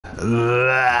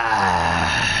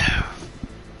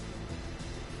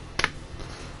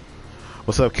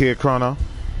What's up, Kid Chrono?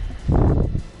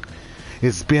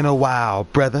 It's been a while,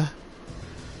 brother.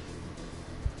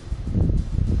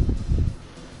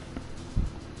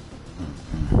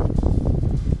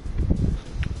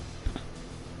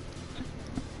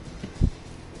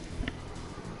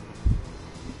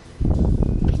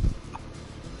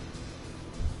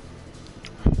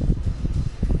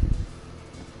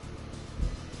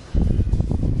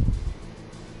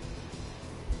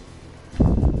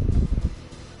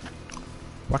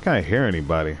 Why can't I hear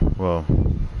anybody? Well,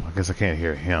 I guess I can't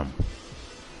hear him.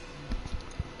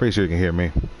 Pretty sure you can hear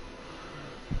me.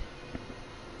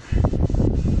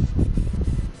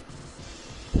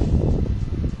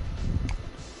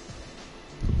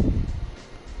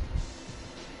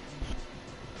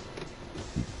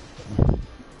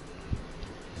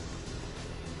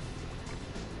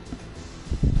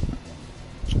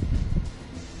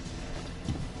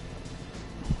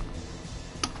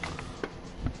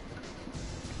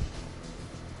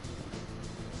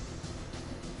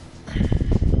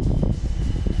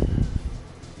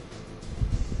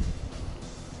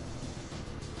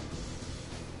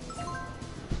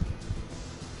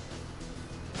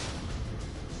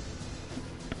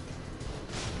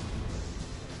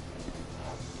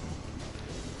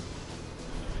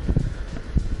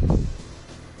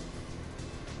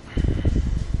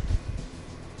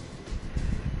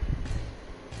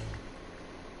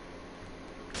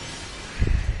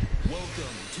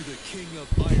 To the King of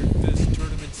Iron Fist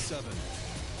Tournament 7.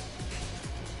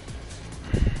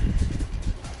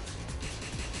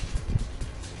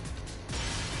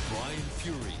 Brian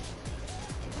Fury.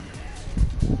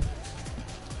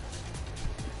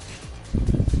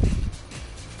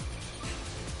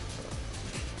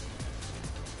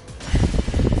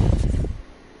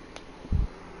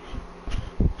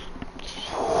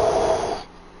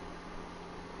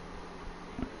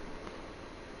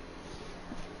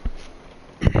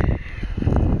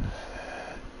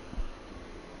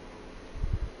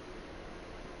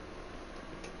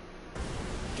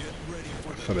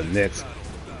 For the next.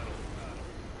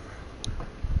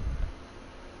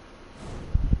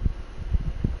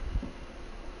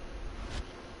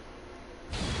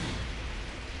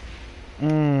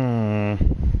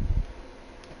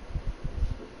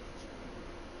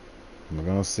 We're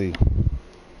gonna see.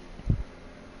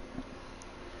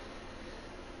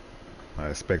 I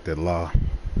expected law.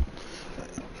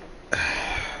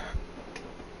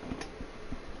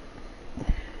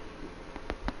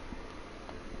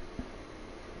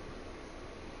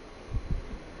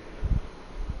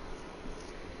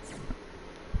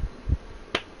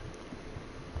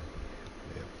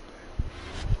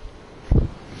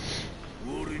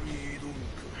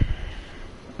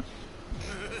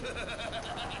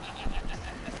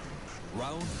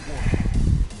 Round 1.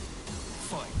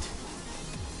 Fight.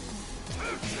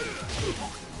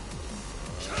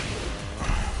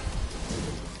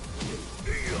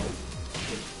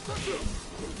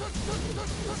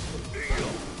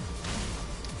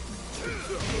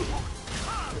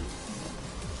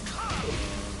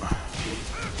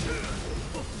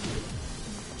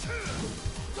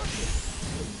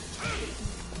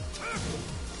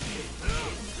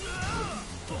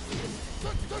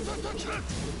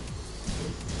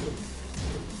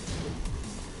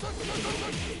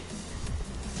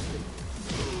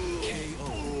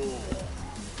 KO.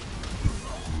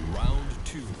 Round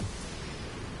 2.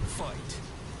 Fight.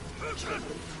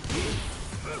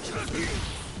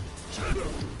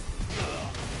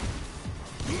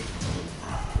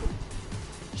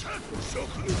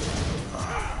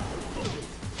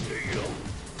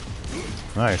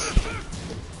 Nice.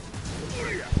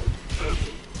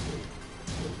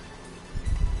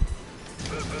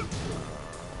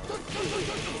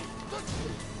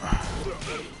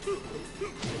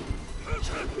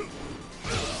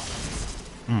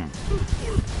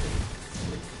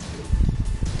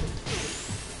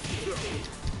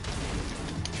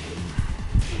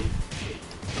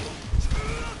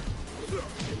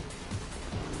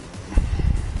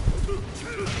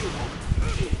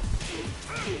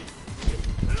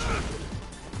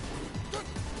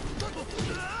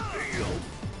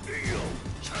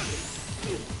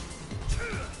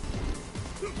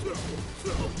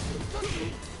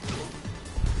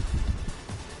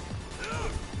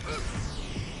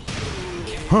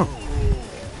 Huh.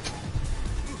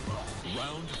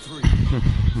 Round 3.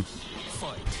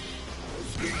 Fight.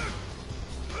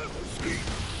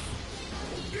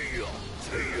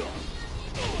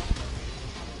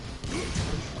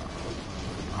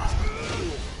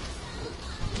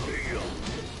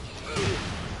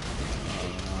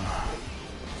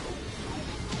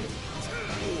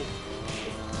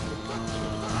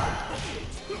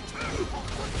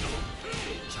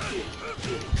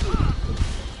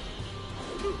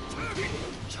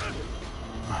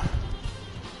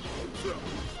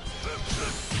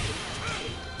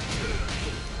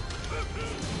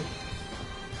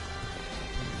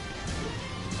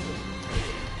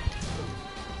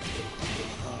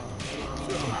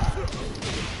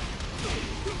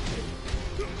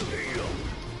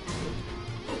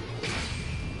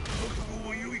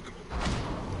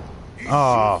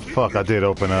 Oh, fuck, I did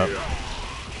open up.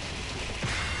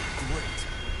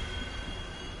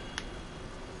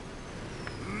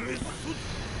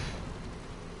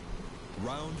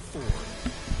 Round 4.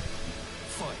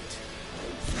 Fight.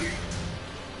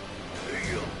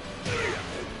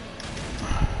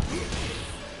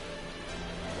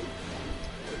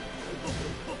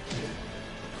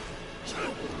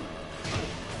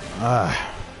 Ah.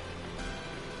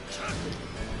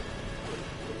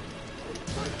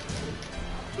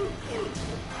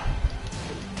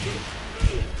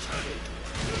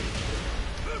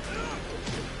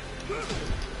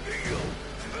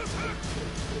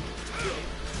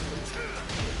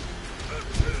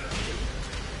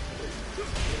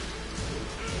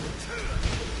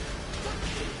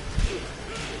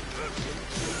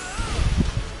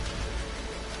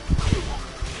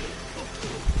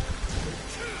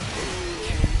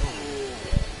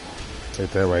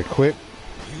 Take that right quick.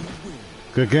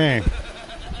 Good game.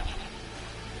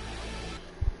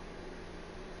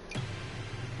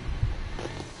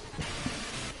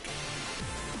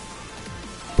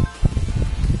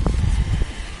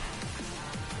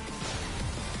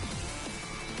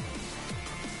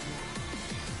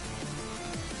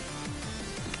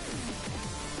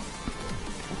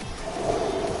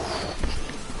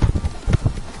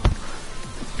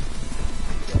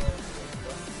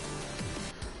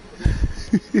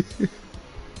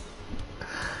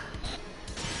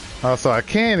 Oh, so I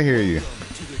can hear you. To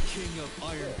the King of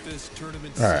Iron Fist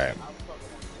Tournament. All right.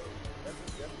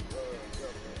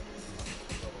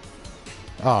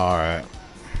 All right.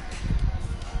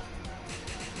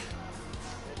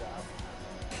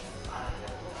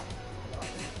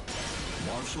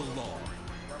 Martial law.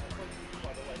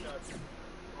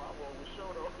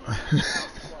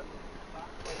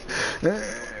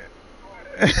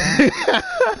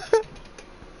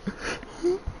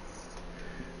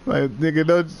 Like, nigga,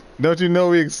 don't you know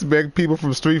we expect people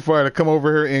from Street Fighter to come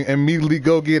over here and immediately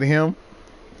go get him?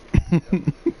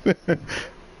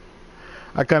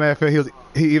 I kind of feel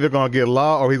he either gonna get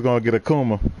Law or he's gonna get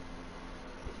Akuma.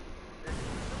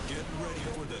 Get ready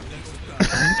for the next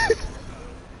battle.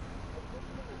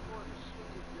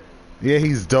 Yeah,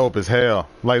 he's dope as hell.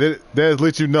 Like that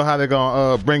lets you know how they're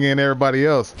gonna bring in everybody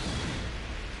else.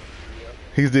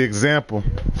 He's the example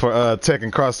for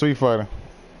Tekken Cross Street Fighter.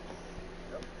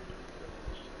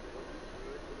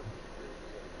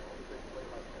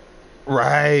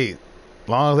 Right.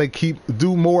 Long as they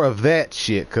do more of that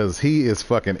shit, cause he is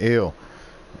fucking ill.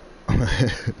 Come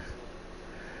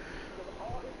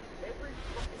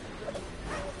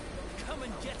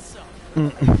and get some.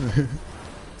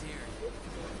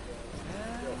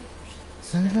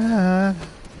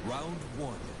 Round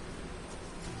 1.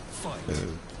 Fight.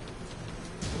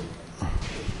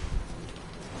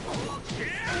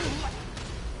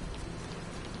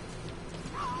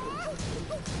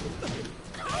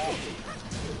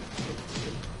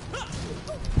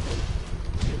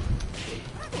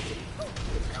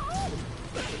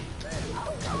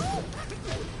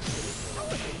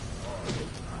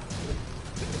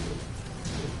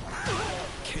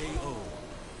 KO.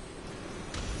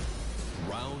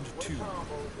 Round 2.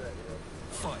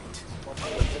 Fight.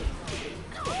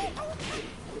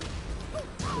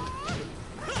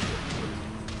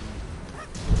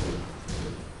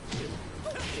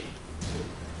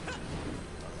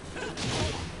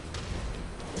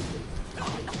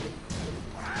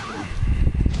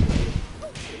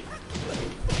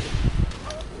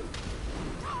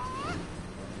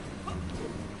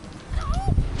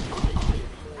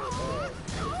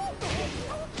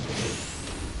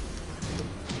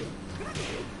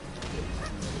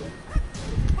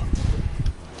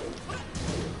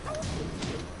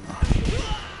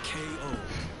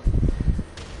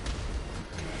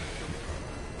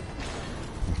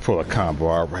 Pull a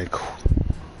combo out right cool.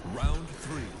 Round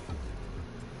 3.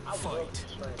 Fight.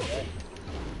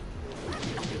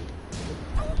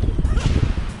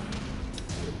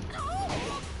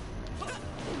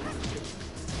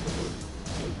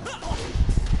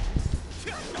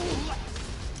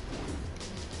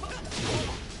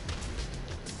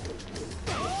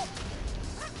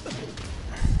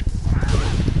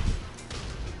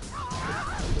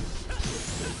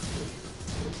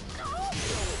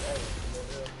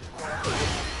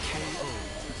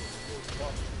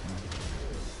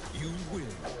 You win.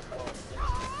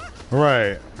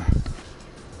 Right.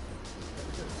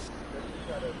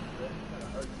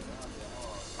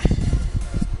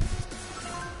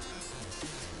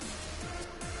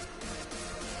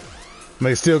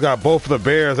 They still got both of the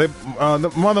bears. They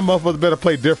the mother motherfuckers better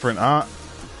play different.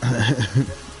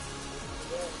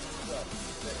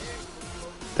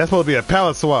 That's supposed to be a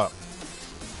palette swap.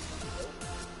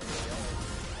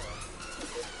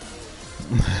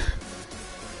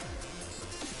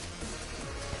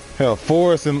 Hell,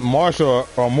 Forrest and Marshall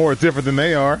are more different than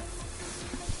they are.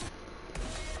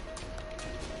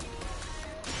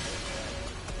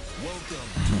 Welcome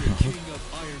to the King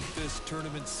of Iron Fist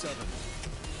Tournament 7.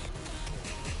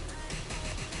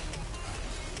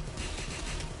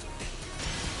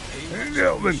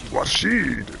 Elvin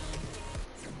Rashid.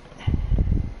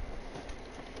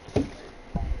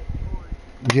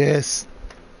 Yes.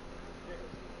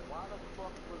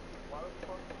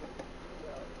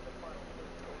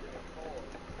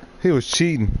 He was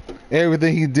cheating.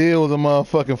 Everything he did was a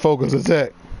motherfucking focus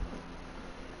attack.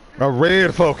 A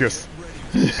red focus.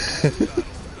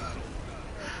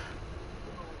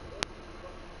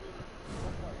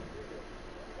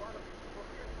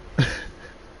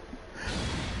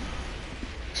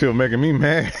 She was making me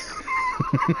mad.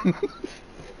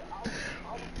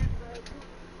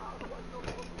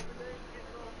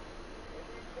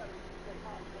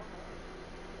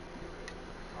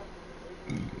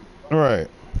 Right.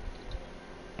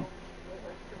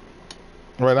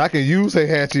 Right, I can use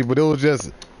Heihachi, but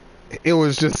it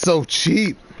was just so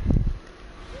cheap.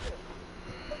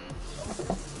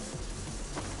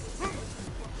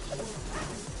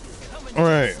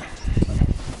 Right.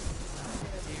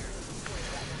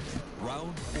 Round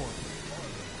 1.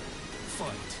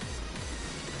 Fight.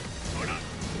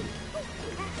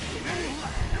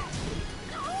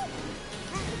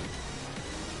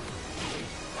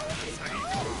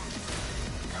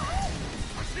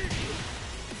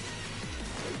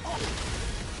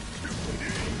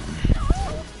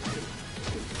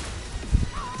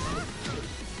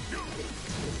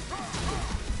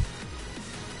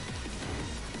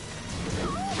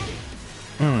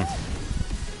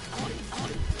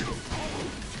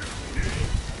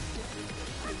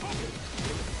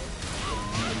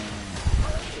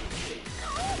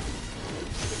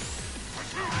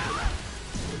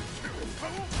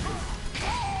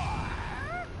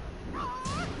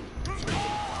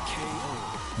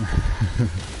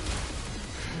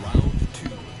 Round 2.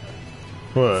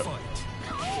 What? Fight.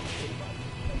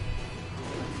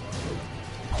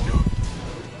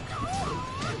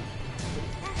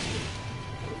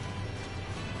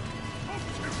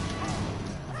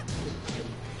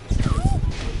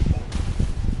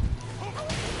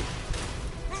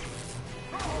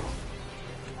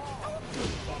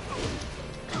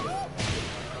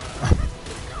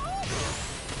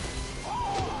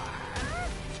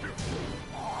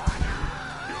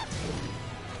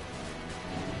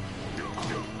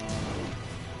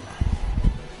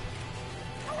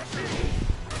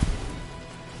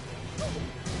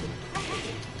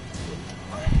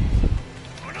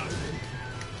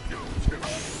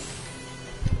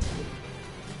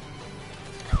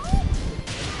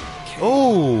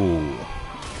 Oh.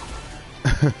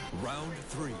 Round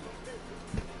 3.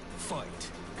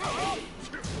 Fight. Round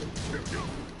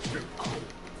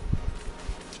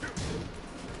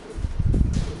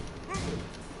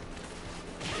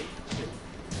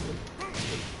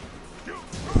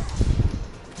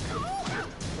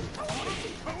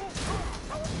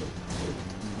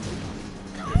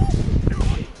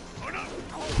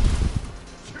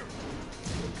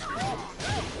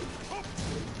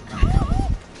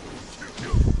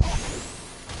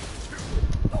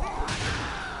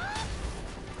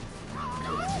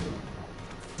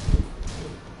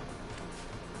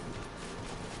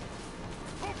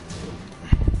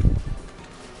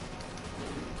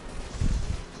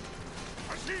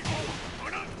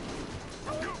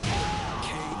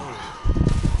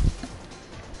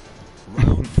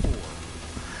 4.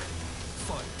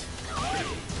 Fight.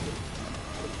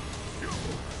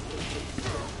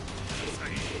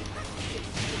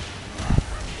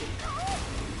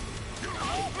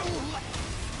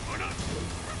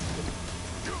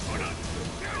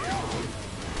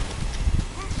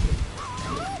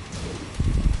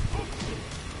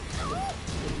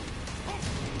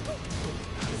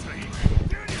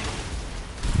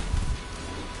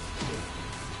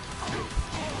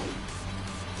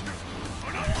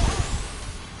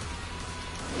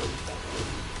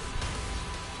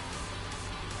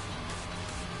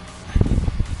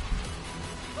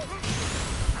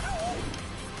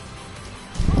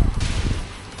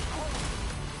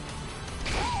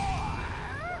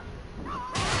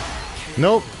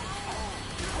 Nope.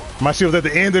 My shit was at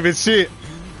the end of its shit.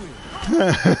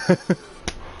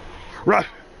 Rush.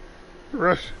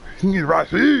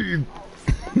 Rashid.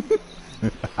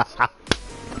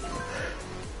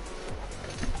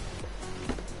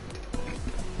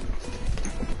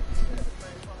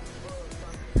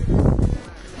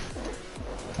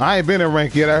 I ain't been in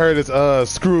rank yet. I heard it's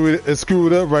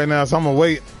screwed up right now, so I'm gonna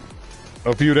wait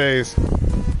a few days.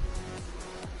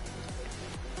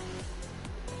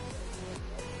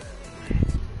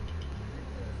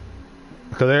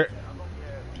 Cause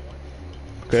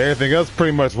everything else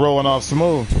pretty much rolling off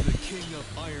smooth. The King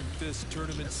of Iron Fist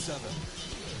Tournament 7.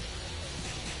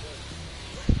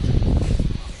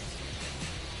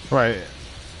 Right.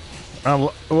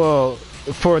 Well,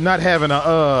 for not having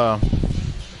a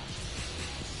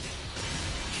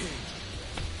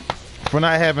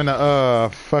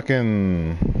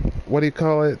fucking, what do you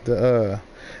call it? The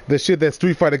shit that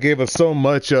Street Fighter gave us so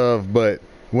much of, but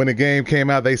when the game came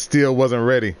out, they still wasn't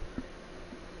ready.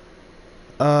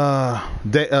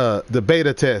 The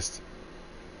beta test.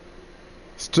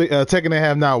 Tekken didn't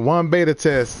have not one beta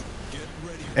test,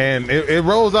 and it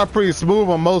rolls out pretty smooth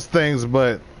on most things,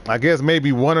 but I guess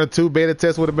maybe one or two beta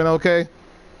tests would have been okay.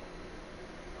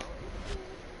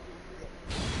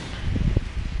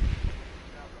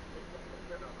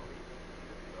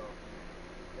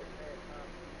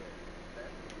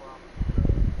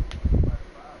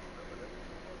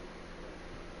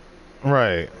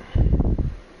 Right.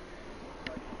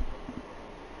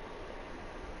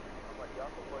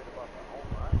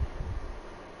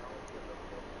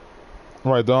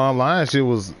 Right, the online shit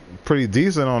was pretty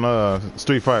decent on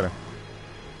Street Fighter.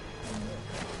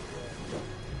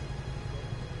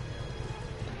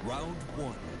 Round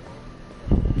 1.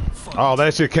 Oh,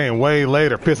 that shit came way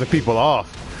later, pissing people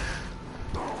off.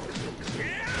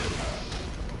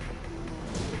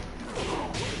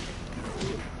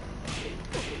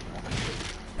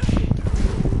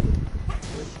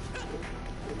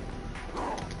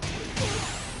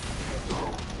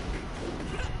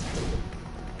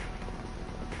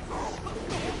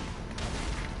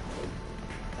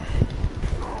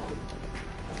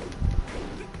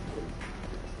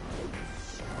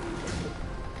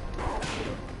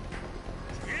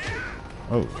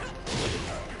 Oh.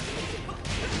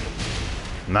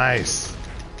 Nice.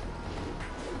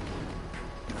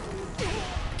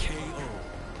 KO.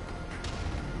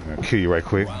 I'll kill you right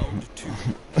quick. Round 2.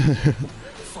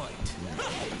 Fight.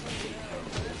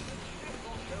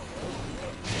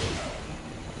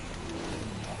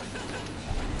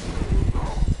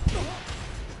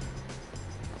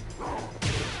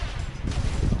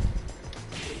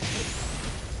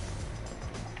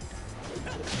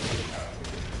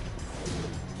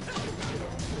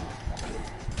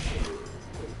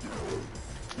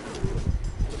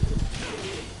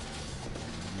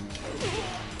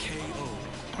 KO.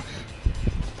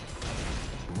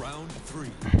 Round 3.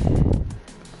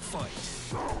 Fight.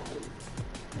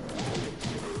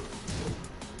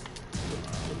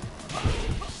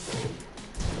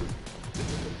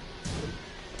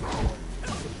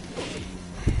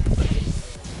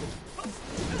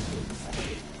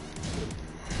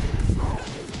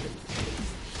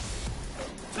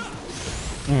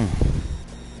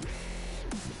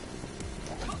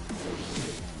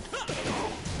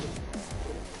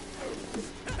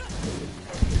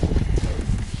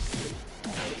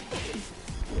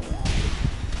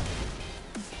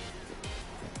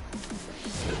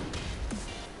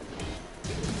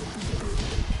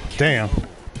 Damn.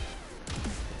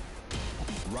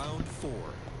 Round 4.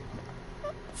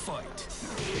 Fight.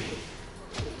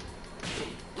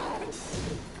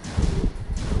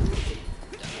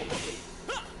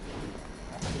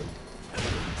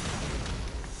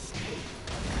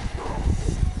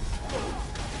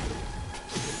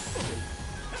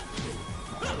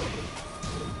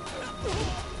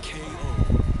 KO.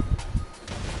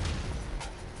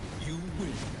 You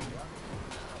win.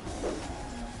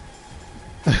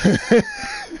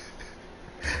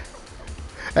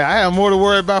 Hey, I have more to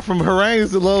worry about from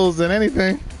harangues to lows than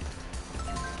anything.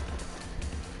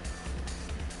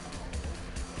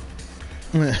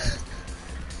 Welcome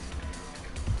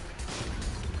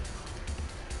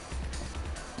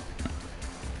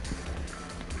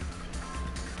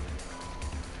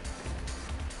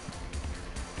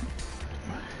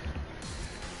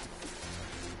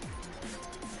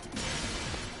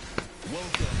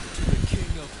to the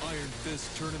King of Iron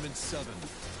Fist Tournament 7.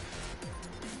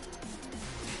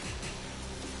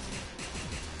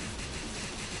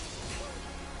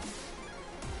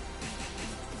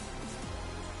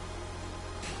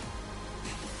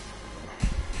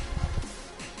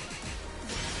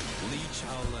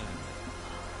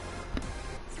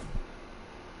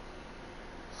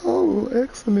 Oh,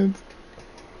 excellent.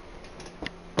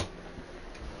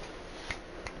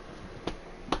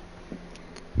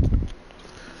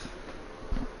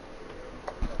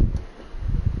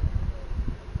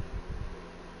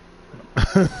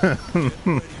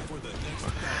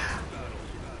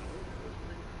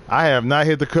 I have not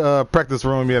hit the practice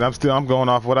room yet. I'm going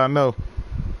off what I know.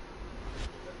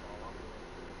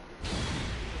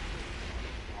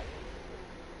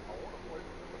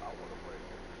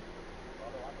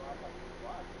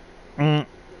 Mm.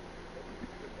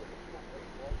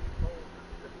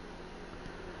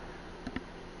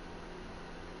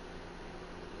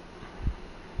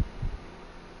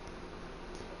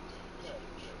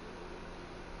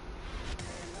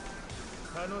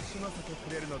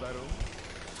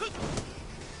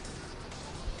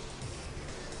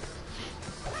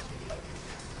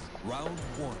 Round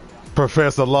one.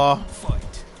 Professor Law. Fight.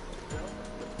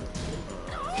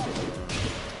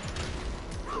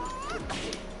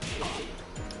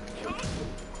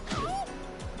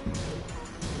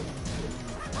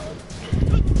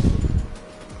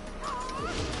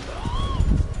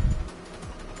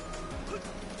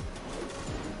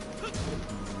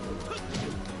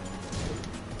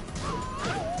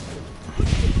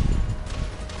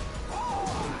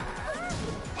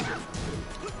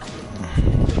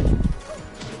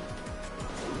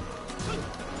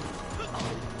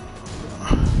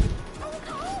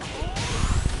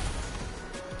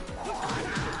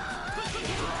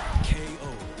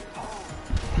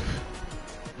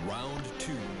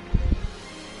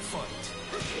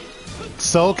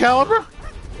 Soul Calibur?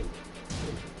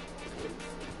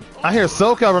 I hear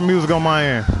Soul Calibur music on my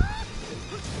end.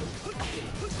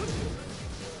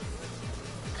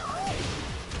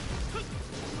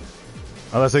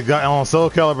 Unless it got on Soul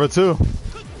Calibur too.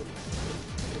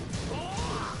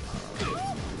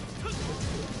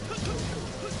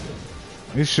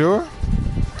 You sure?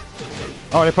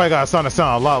 Oh, they probably got something that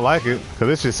sound a lot like it, because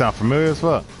this shit sound familiar as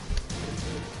fuck.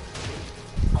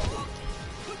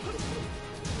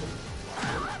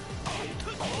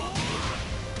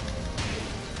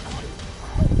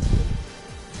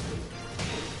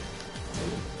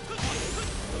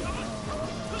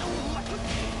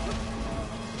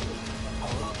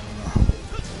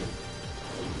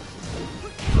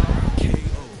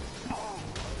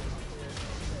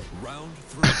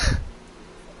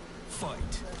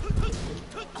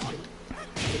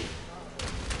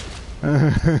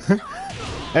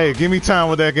 Hey, give me time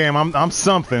with that game. I'm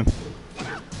something.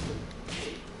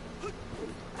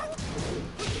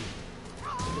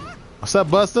 What's up,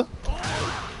 Buster?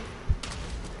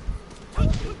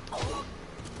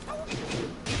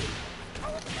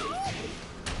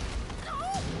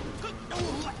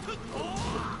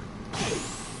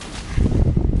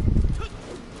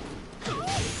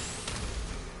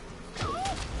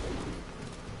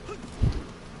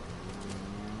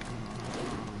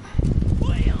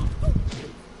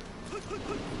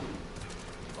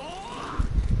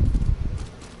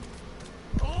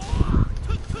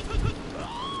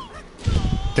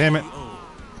 Damn it.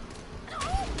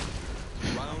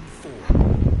 Round 4.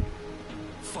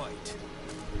 Fight.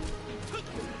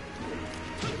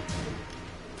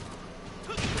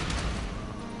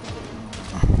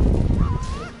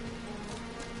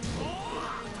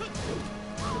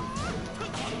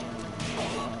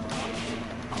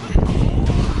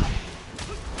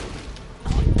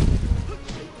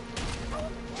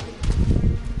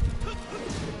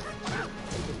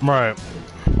 Right.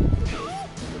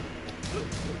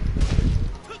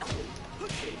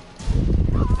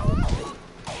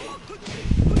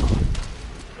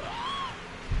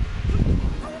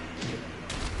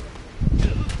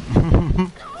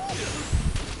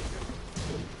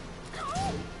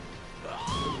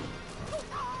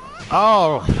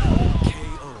 Oh.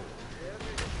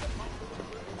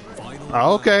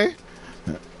 Oh, okay.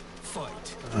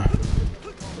 Fight.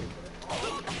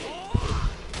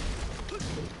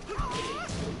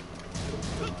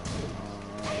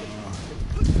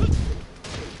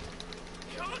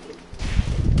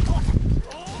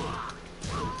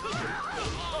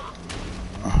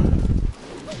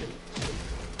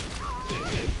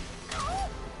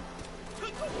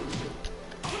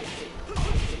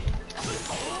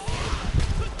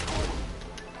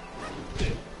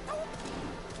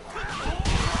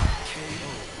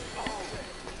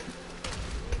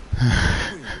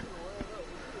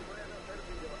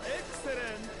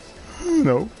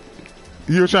 No.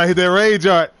 You were trying to hit that rage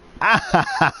art.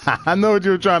 I know what you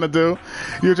were trying to do.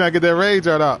 You were trying to get that rage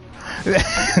art up.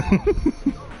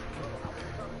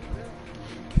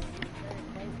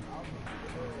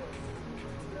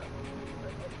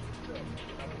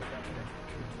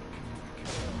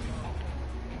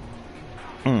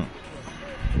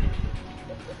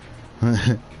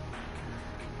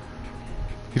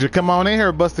 You should come on in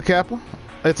here, Buster Kappa.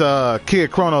 It's a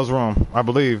Kid Chrono's room, I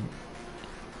believe.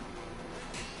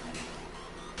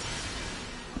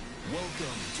 Welcome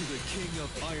to the King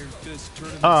of Iron Fist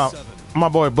Tournament 7. My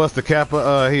boy Buster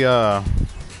Kappa,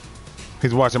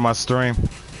 he's watching my stream.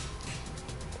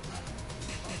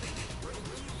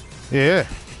 Yeah.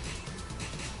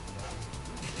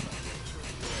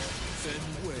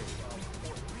 Fenway.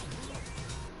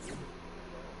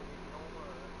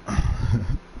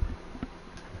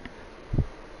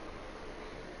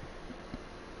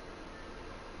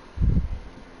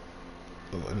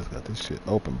 Oh, I just got this shit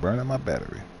open, burning my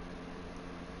battery.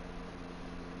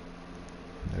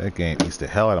 That game eats the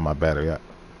hell out of my battery.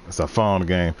 It's a phone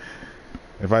game.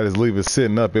 If I just leave it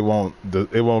sitting up, it won't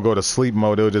go to sleep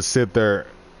mode. It'll just sit there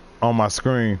on my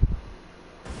screen.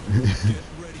 Get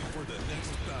ready for the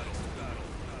next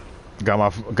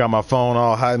battle. Got my phone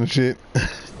all hot and shit.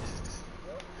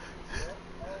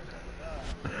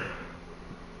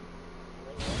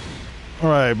 All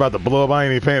right, about to blow up. I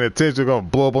ain't even paying attention. Gonna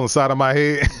blow up on the side of my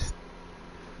head.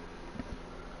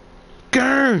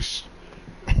 Gosh.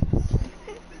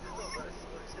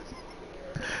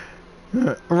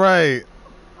 Right.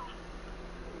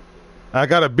 I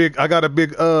got a big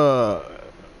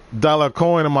dollar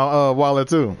coin in my wallet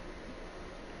too.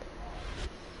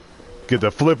 Get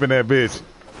the flip in that bitch.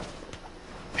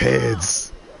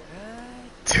 Heads.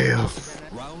 Tails.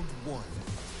 Round 1.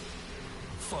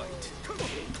 Fight.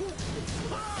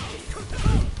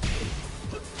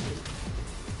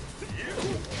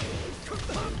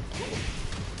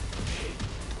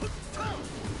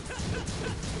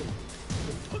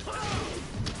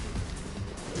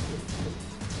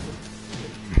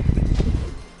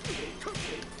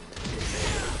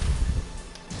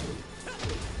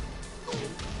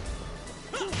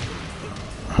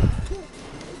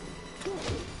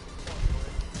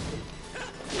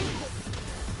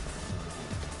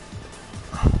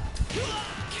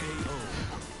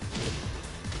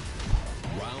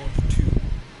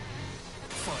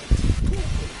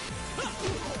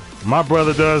 My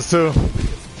brother does too.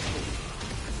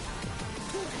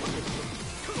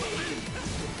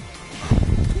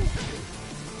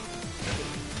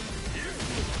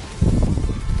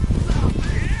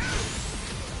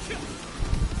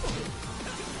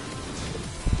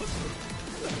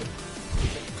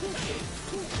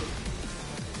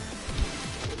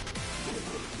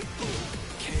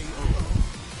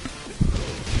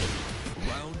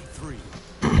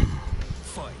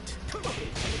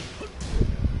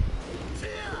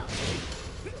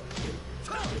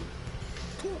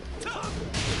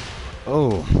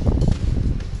 Oh.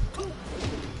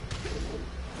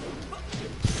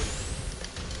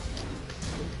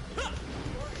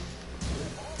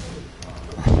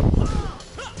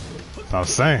 I was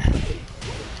saying.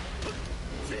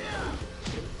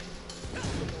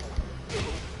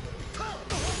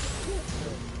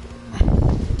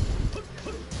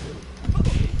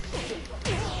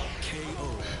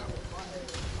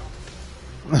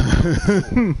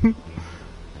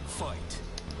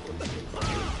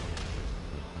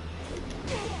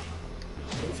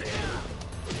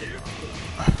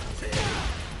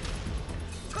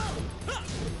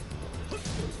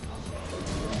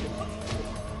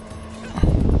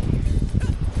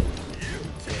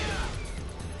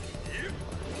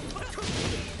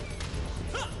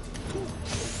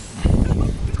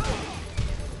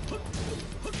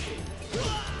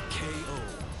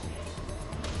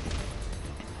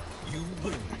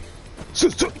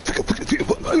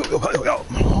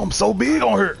 I'm so big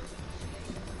on her.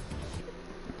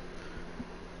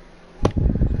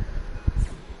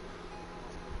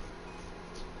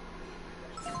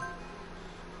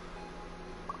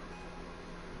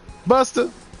 Buster.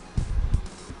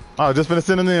 Oh, just finna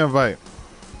send him the invite.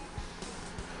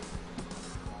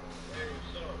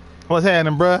 What's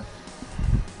happening, bruh?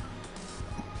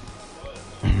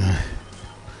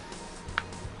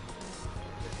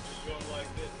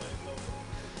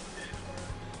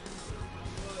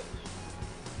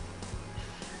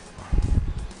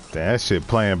 Damn, that shit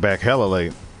playing back hella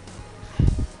late.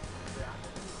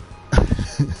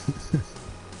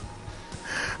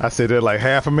 I said that like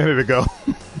half a minute ago.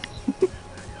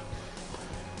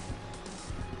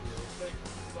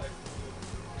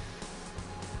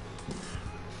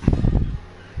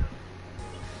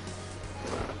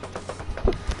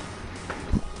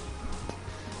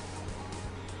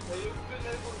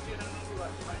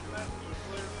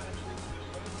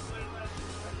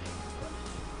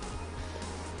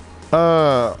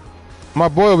 My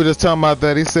boy was just talking about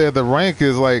that. He said the rank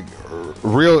is like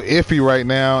real iffy right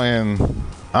now, and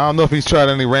I don't know if he's tried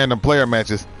any random player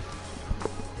matches.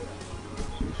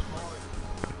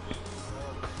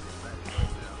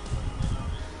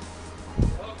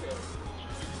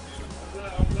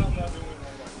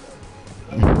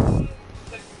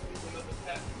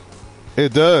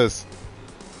 It does.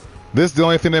 This is the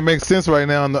only thing that makes sense right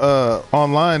now in the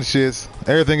online shits.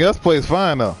 Everything else plays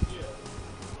fine though.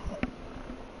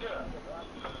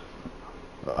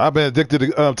 I've been addicted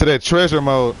to that treasure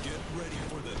mode.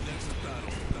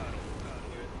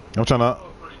 I'm trying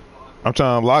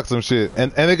to unlock some shit,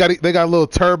 and they got a little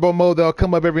turbo mode that'll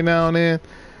come up every now and then.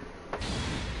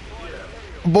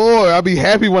 Boy, I'll be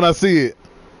happy when I see it.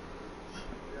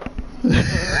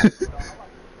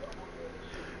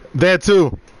 That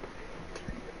too.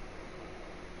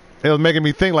 It was making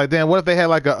me think like, damn, what if they had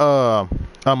like a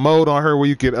mode on her where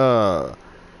you could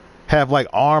have like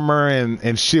armor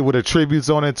and shit with attributes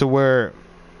on it to where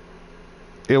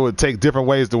it would take different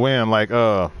ways to win. Like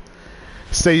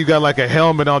say you got like a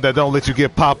helmet on that don't let you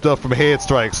get popped up from head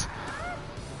strikes.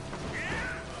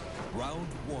 Round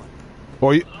one.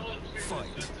 Or you,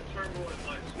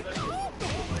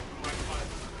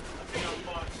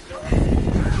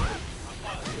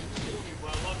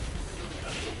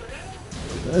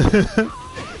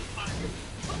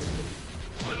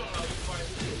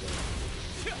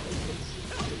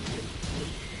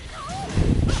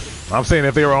 I'm saying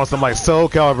if they were on some like Soul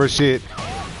Calibur shit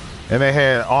and they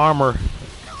had armor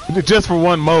just for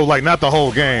one mode, like not the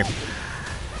whole game.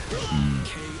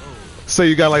 So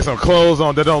you got like some clothes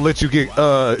on that don't let you get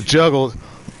juggled.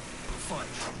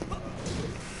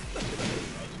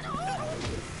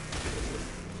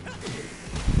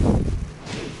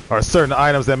 Or certain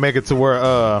items that make it to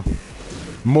where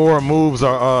more moves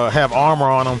are have armor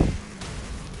on them.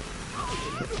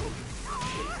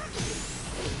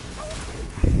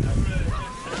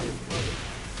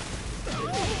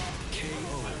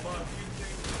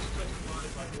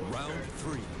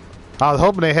 I was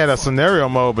hoping they had a scenario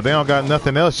mode, but they don't got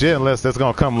nothing else yet unless that's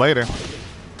gonna come later.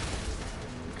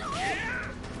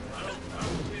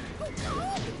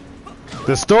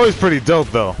 The story's pretty dope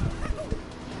though.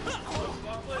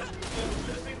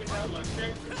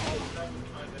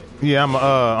 Yeah,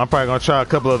 I'm probably gonna try a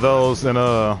couple of those in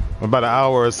about an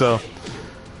hour or so.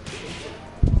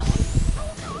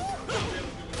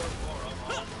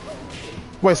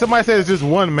 Wait, somebody said it's just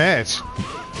one match.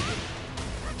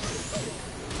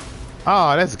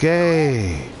 Oh, that's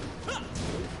gay.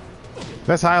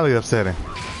 That's highly upsetting.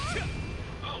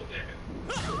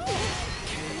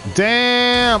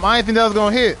 Damn, I didn't think that was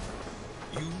gonna hit.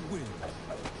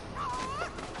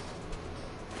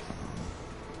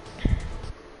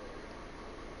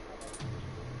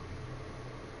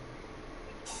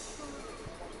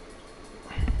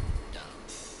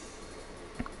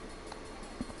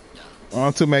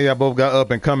 I'm too mad y'all both got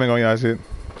up and coming on y'all shit.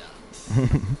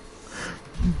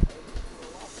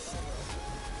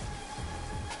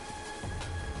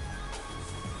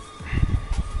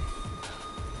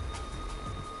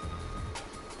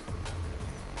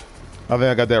 I think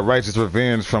I got that righteous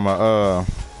revenge from I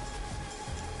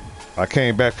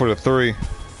came back for the 3.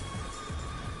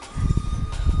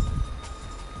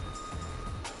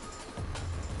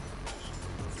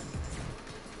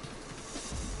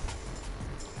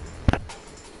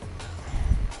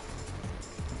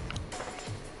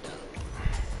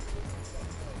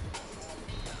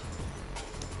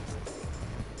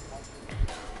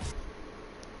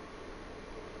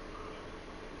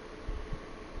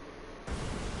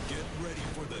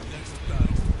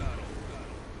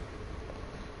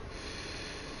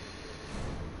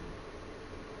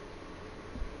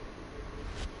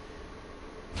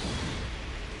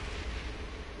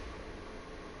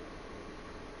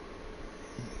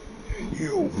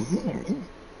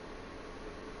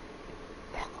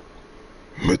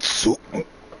 Mitsu.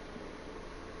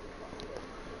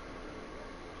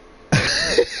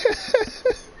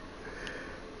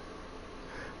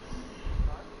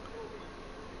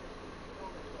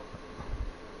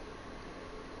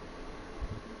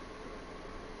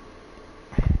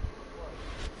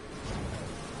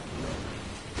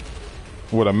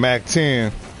 With a Mac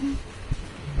 10.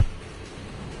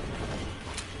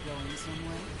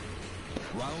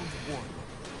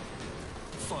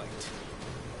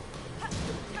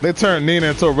 They turned Nina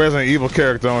into a Resident Evil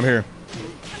character on here.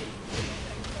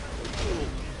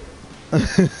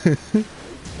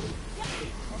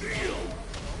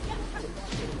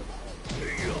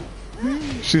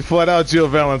 She's flat out Jill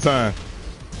Valentine.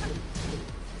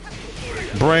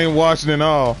 Brainwashing and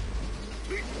all.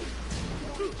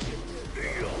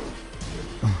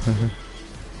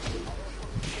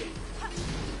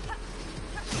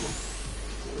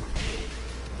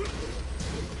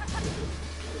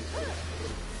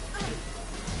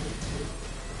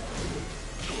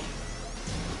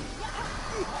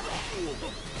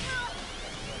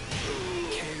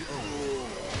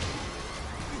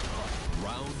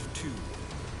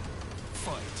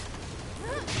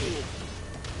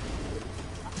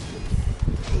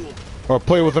 Or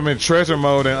play with them in treasure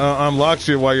mode and unlock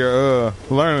shit while you're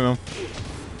learning them.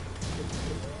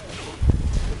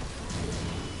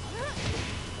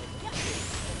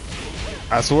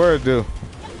 I swear it do.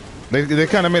 They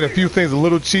kind of made a few things a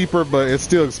little cheaper, but it's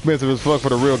still expensive as fuck for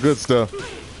the real good stuff.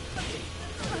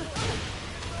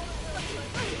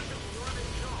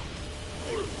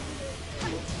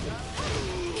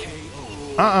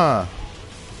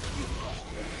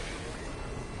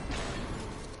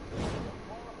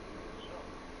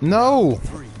 No.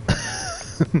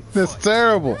 That's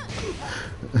terrible.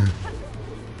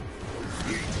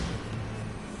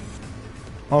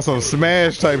 On some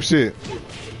smash type shit.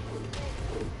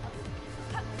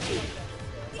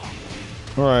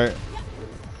 Alright.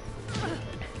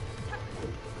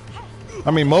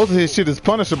 I mean, most of his shit is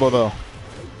punishable though.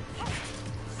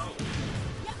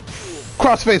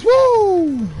 Crossface,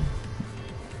 woo!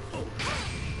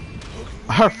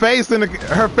 Her face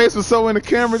was so in the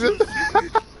camera. Just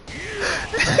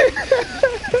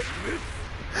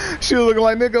she was looking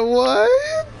like, nigga, what?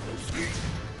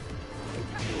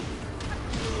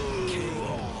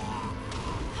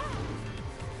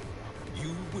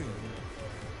 You win.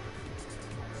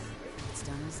 What's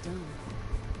done is done.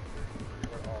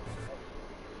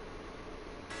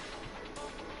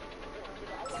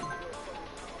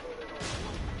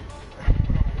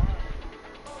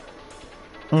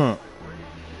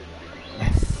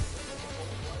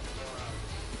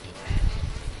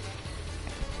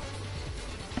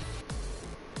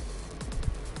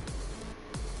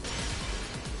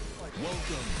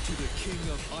 Welcome to the King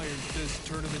of Iron Fist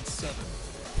Tournament 7.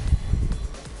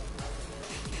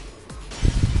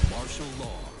 Martial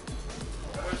law.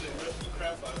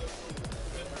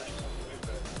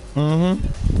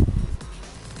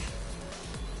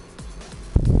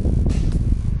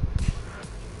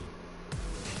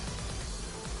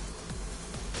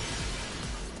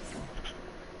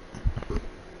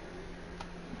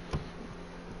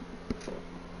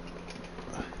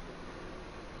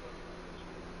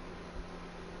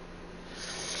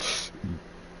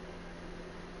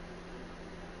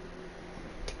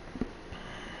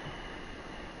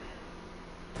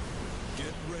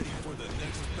 Get ready for the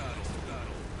next battle.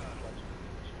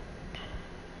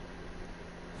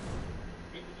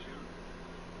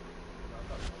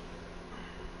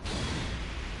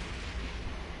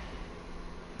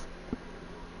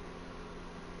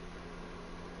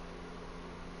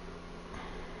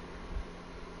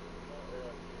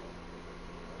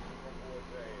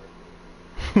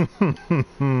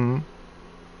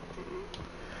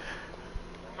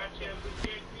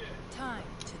 Time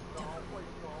to die.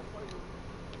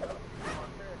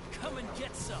 Come and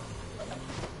get some.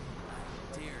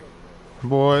 Dare you.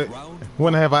 Boy,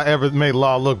 when have I ever made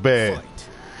Law look bad? Fight.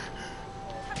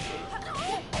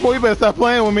 Boy, you better stop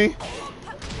playing with me.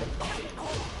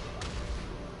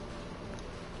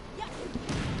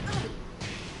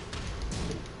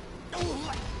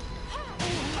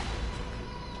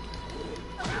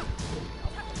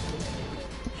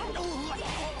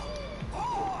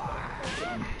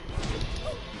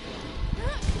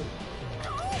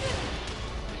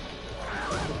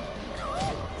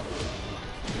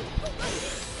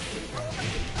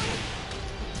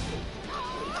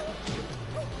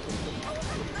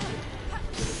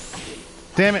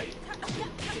 Damn it.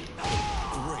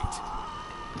 Great.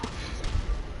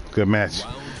 Good match.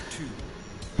 Round 2.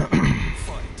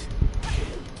 Fight.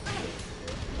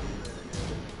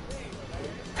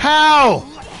 How?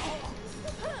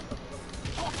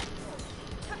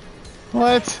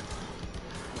 What?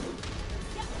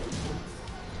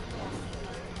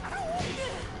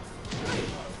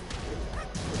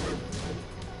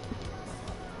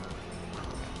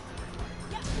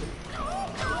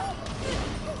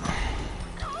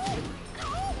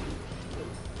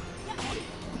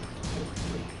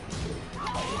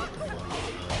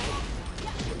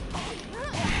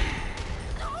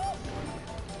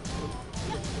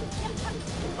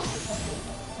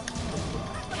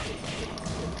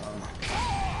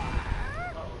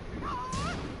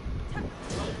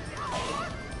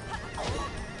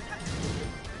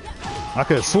 I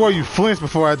could have swore you flinched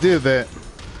before I did that.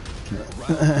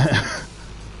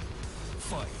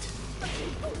 Fight.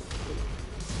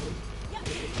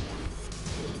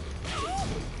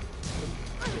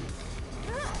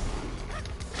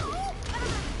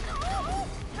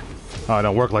 Oh, it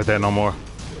don't work like that no more.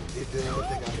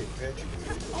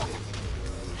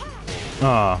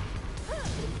 Ah.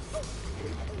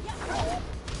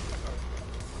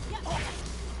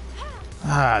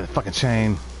 Ah, the fucking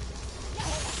chain.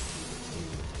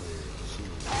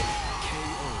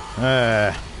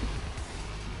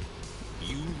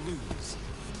 You lose.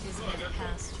 Isn't it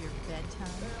past your bedtime?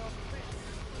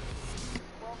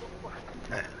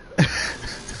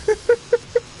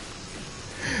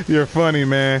 You're funny,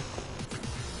 man.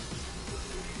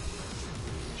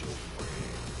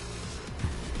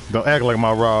 Don't act like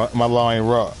my law ain't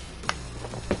raw.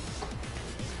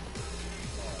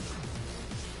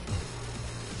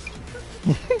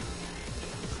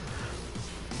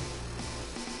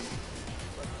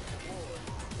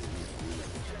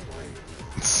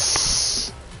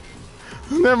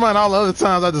 Never mind all the other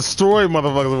times I destroyed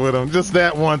motherfuckers with them. Just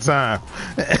that one time.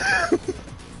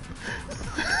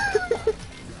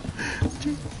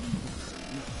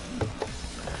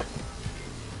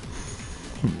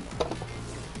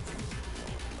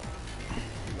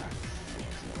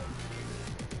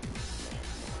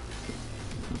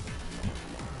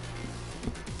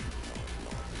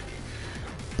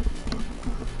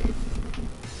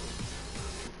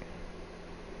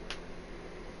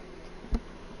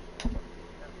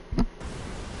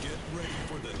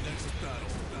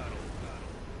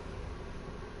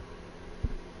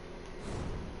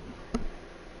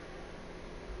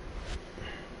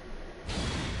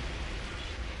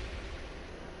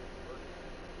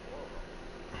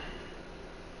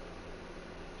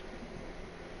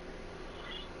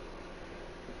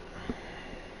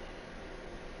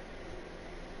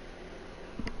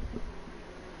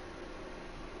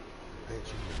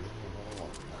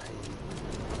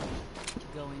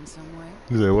 Going somewhere?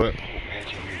 You said what?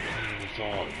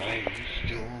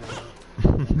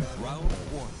 Round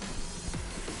one.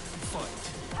 Fight.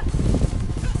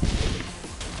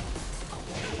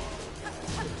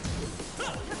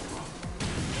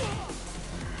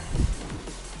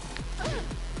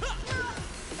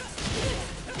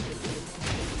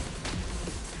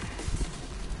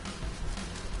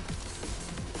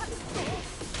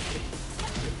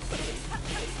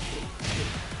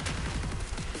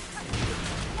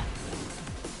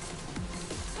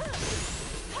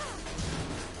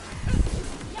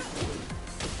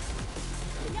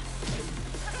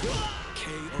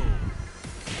 KO.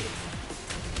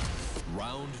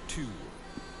 Round two.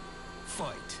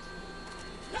 Fight.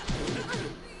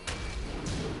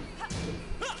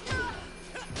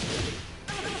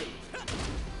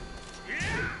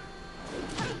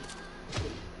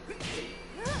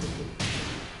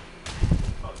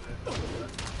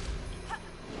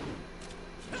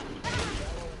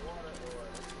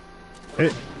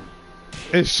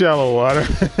 It's shallow water.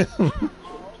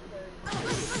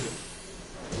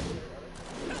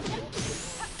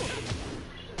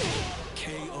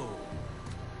 KO.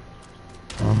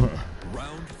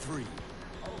 Round three.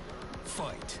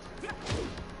 Fight.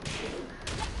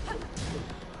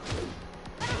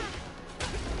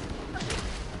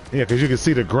 Yeah, because you can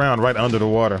see the ground right under the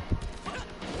water.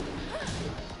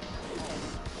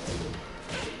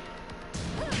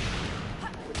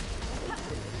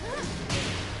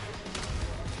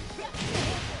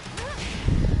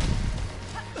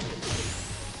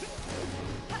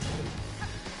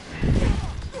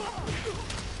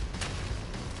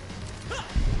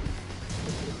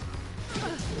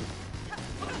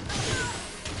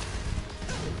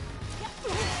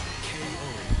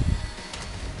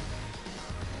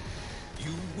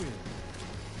 You win.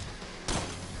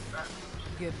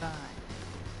 Goodbye.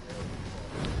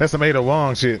 That's some Ada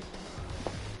Wong shit.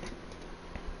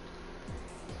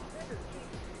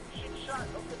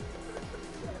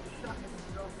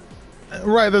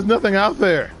 Right, there's nothing out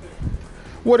there.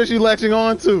 What is she latching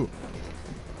on to?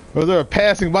 Was there a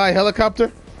passing by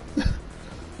helicopter?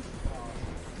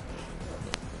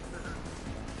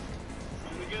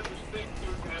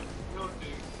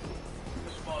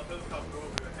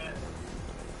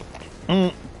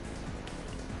 Mm.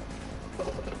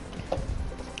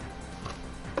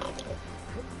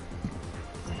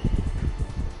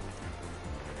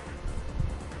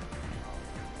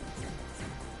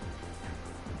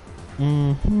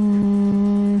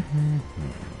 Mm-hmm.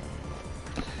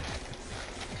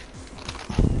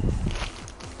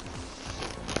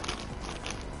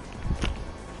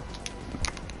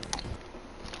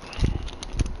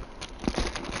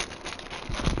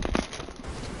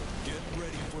 Get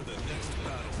ready for the next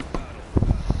battle.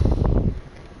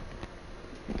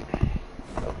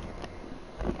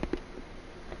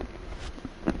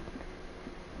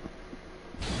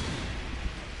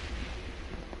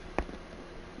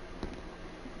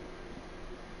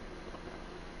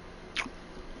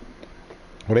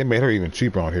 Well, they made her even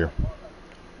cheaper on here.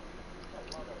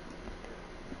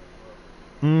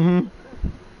 Mm-hmm.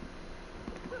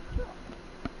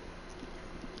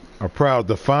 A proud,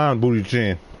 defined booty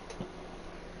chin.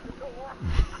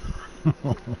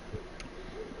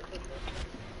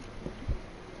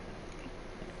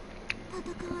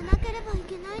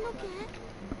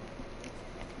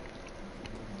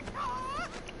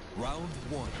 Round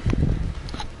one.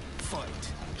 Fight.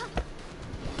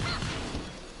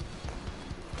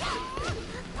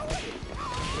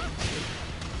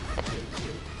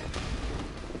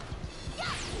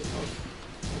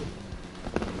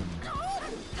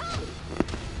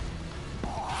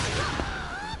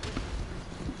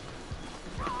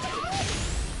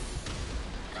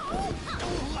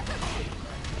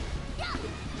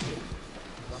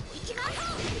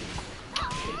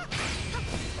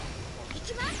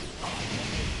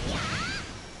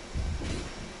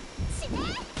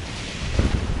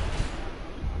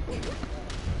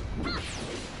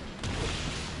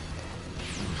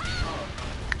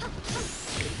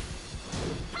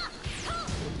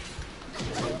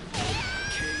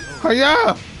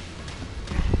 Hiya!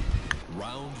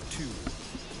 Round two.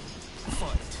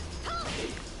 Fight.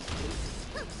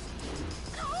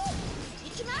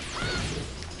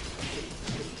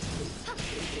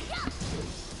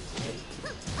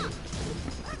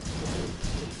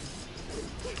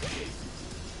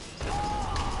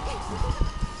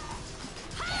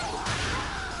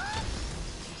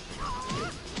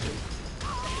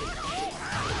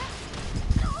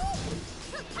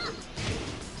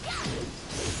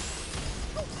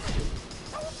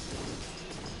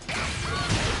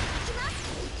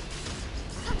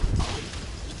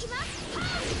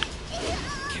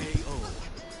 KO.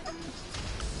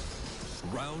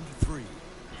 Round three.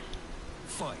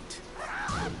 Fight.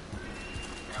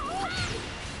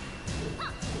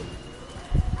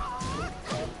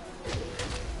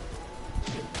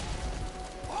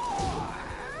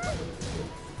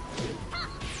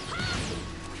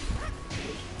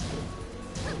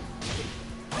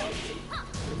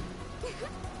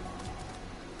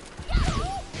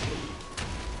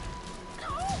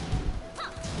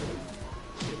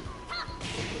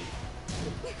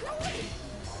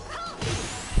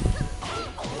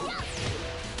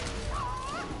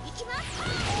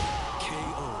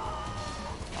 KO.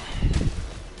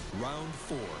 Round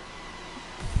four.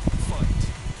 Fight.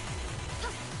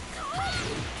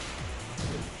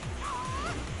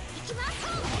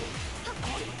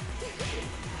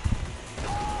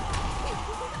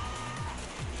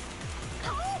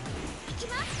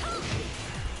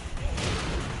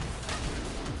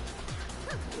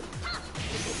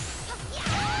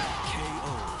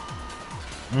 KO.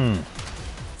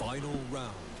 Final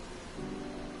round.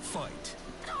 Fight.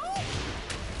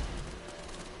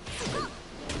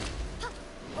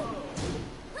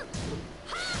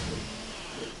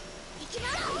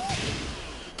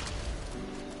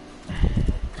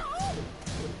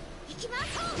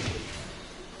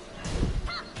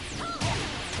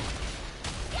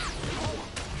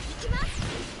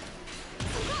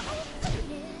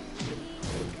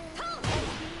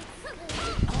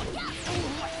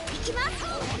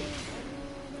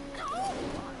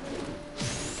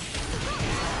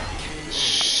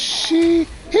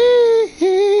 Sheesh.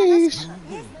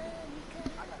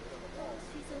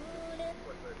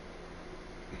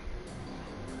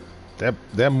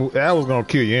 That was gonna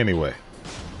kill you anyway.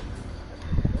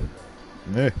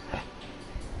 Yeah.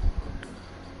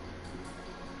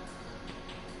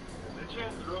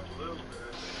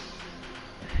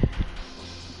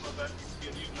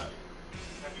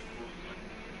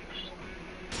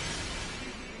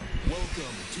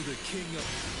 Welcome to the king of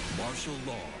martial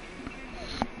law.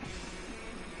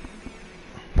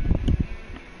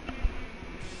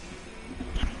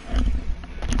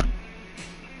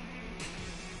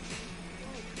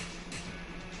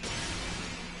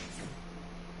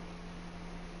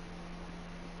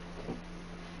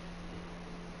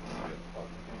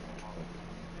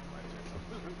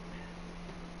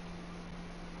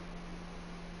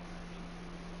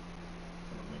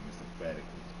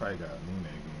 Probably got Nina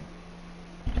again.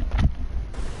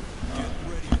 Get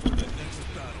ready for the next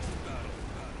battle.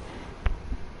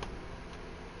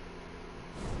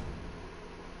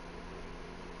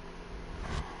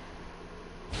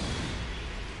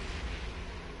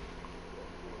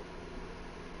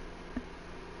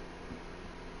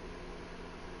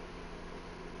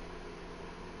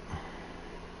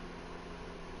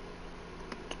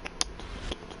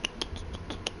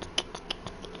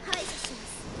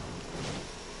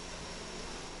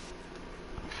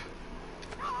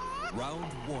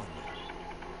 Round one.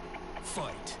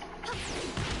 Fight.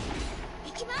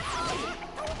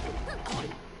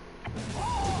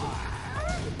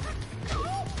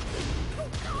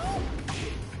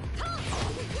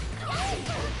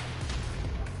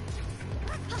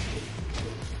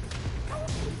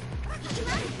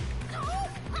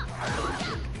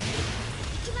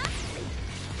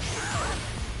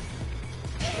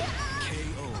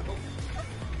 KO.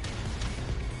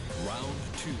 Round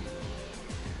two.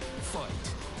 Fight.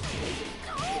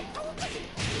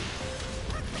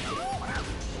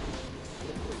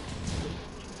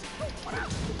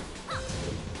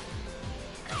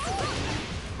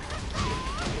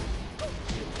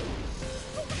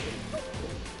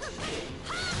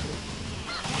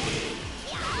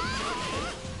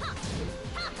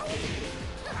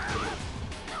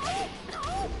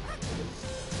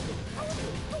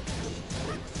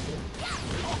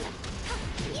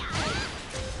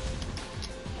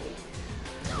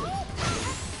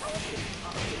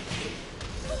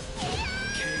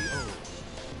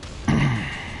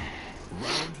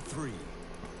 Round 3.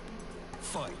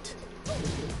 Fight.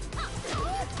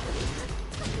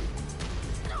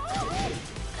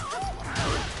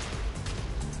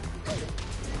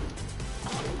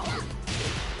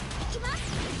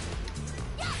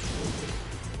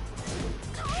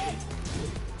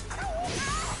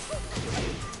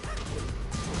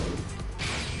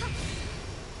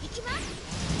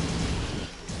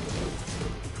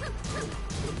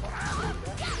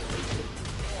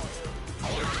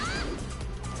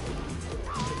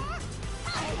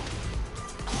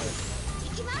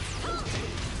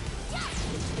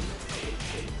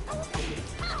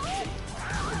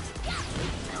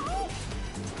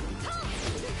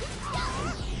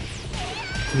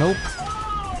 Nope.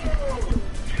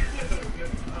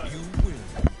 You win.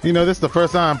 You know, this is the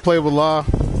first time I played with Law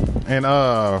and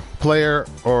player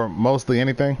or mostly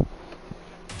anything.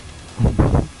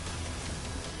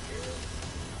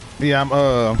 Yeah,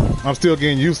 I'm still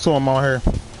getting used to him on here.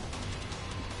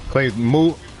 They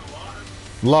move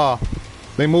Law.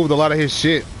 They moved a lot of his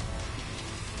shit.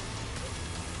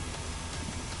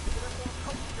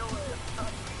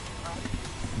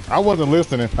 I wasn't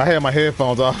listening. I had my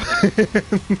headphones off.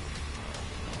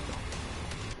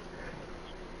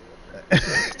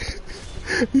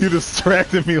 You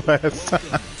distracted me last time.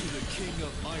 Welcome to the King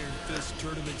of Iron Fist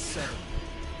Tournament 7.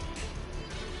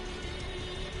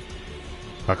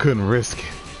 I couldn't risk it.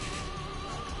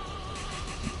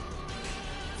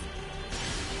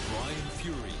 Brian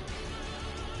Fury.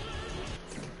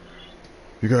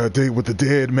 You got a date with the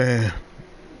dead man.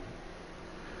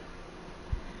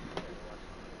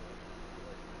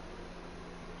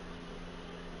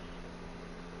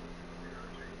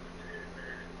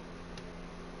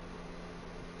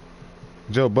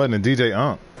 Joe Budden and DJ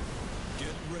Unk. Get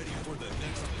ready for the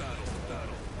next battle.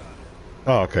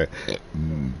 Oh, okay.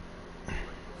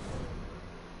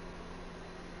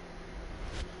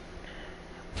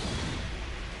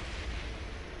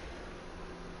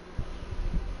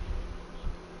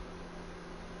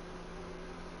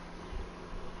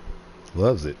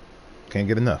 Loves it. Can't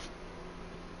get enough.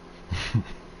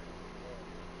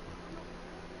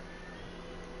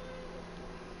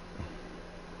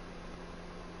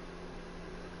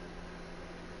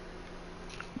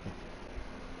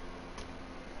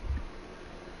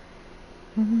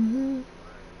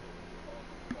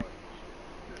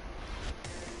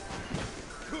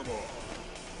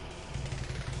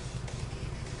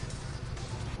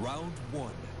 Round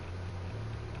 1.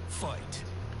 Fight.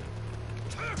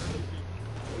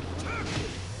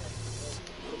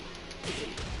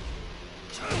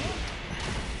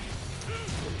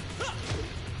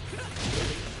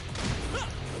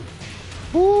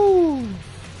 Woo!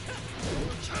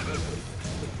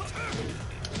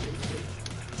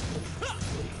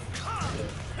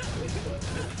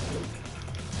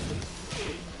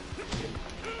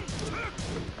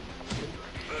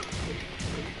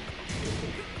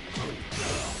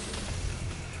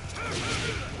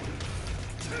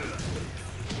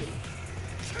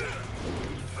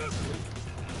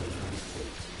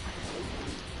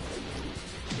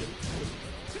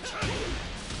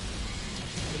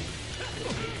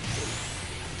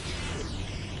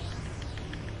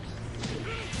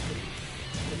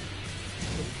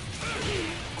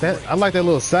 That, I like that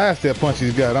little sidestep punch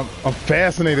he's got. I'm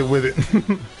fascinated with it.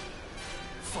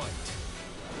 Fight.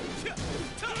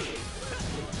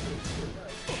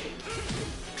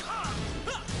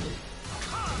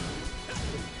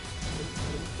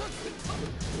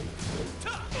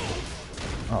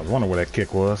 I was wondering where that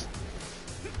kick was.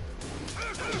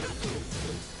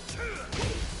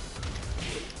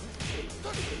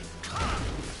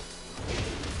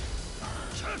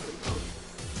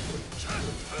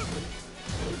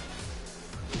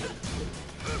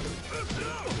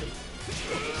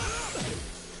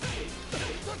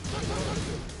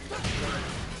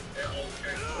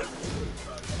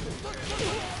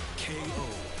 KO.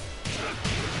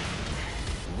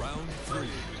 Round 3.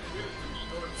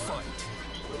 Fight.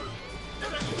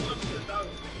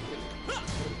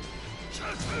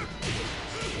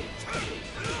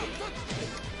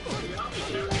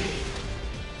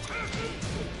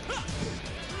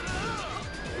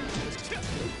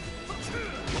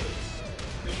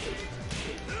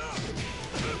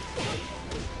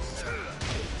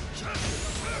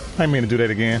 I didn't mean to do that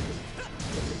again.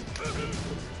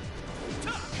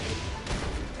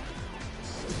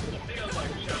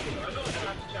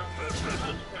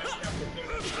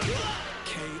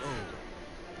 KO.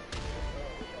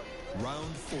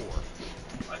 Round 4.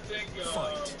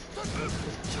 Fight.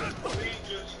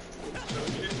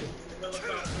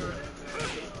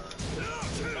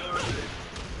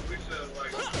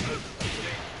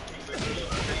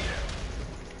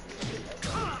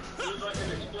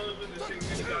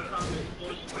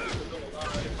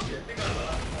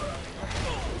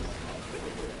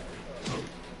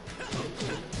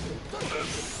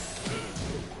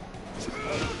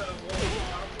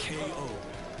 KO.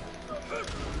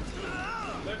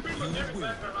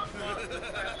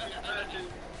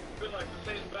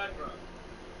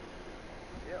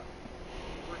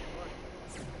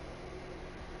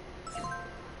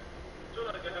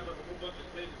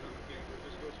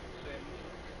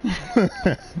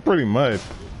 Pretty much.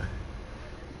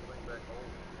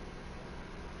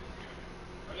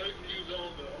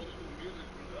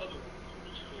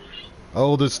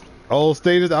 Old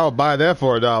stages, I'll buy that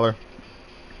for $1. Welcome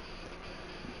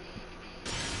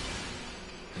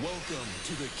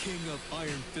to the King of Iron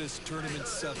Fist Tournament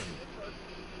 7.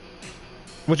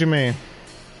 What you mean?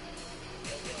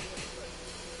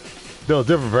 Those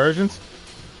different versions?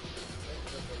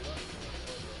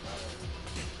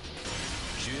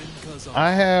 Jin Kazan.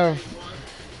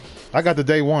 I got the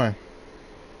day one.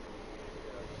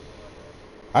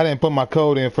 I didn't put my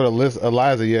code in for the list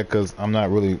Eliza yet because I'm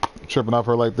not really tripping off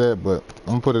her like that, but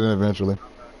I'm gonna put it in eventually.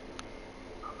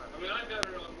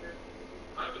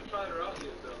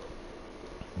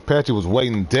 Patchy was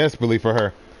waiting desperately for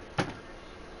her.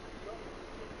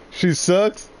 She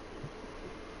sucks.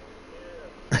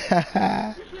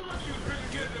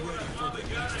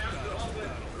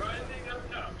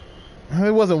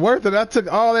 It wasn't worth it. I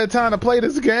took all that time to play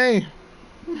this game.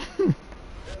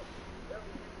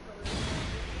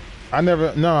 I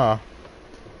never, nah.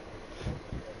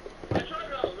 I tried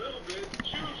her out a little bit.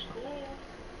 She was cool.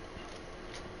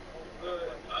 But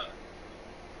I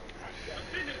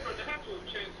think they have to have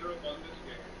changed her up on this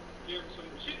game. Give some,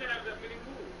 she didn't have that many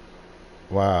moves.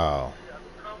 Wow.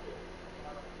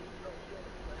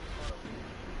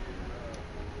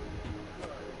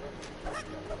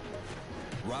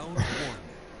 Round 1.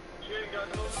 She ain't got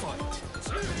no Fight.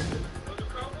 other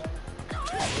combo.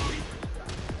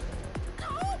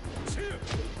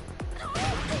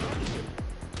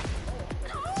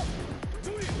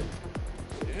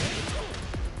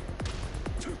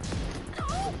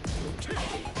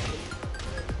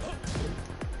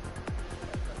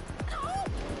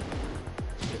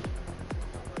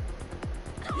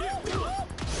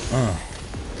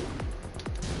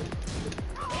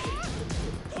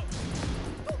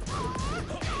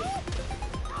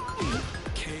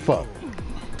 Fuck.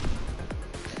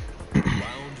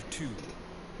 Round 2.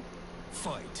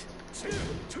 Fight.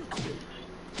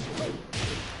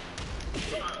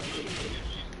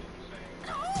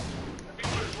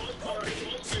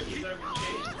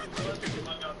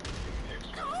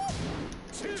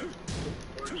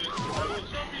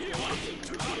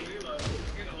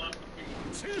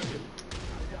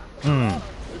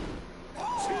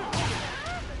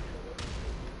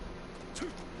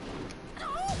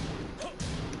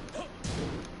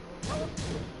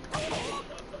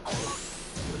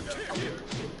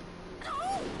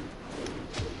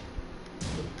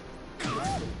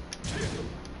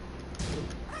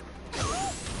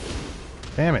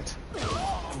 Damn it.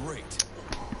 Great.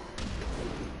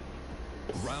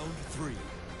 Round 3.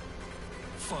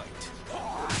 Fight.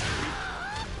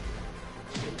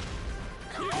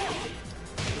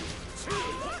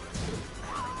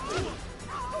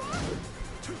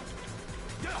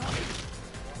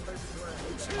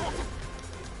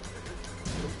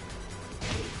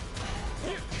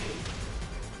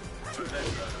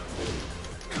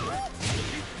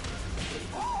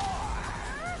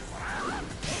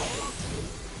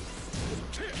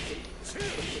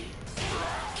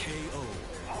 KO.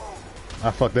 I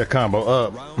fucked that combo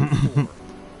up. Round 4.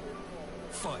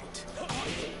 Fight.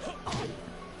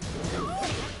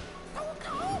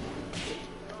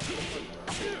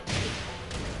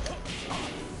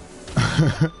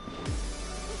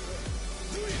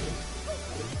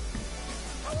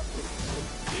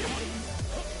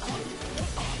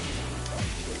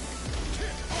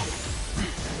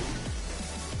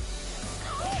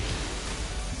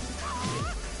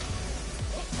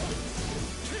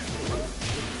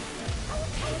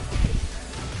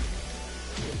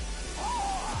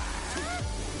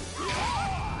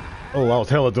 Oh, I was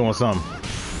hella doing something.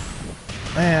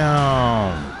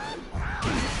 Damn.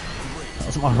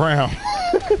 That's my round.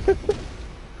 You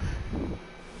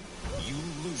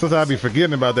lose. Sometimes I be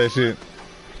forgetting about that shit.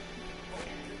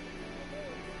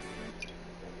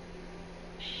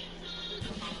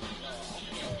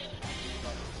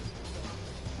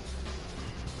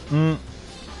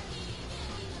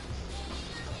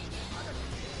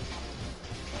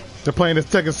 They're playing this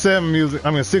Tekken 7 music,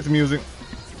 I mean 6 music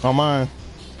on mine.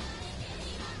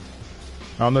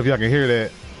 I don't know if y'all can hear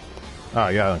that. Oh,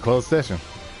 y'all in closed session.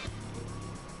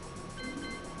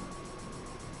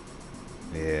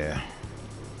 Yeah.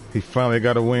 He finally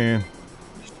got a win.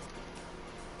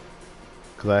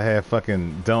 Cause I had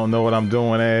fucking don't know what I'm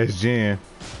doing ass Jen.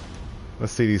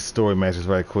 Let's see these story matches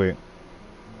right quick.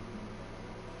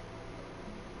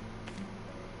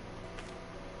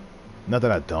 Not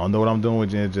that I don't know what I'm doing with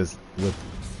Jen, just with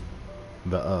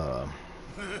the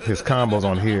his combos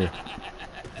on here.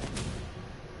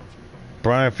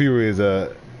 Brian Fury is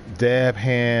a dab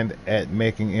hand at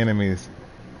making enemies.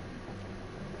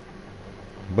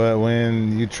 But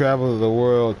when you travel the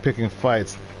world picking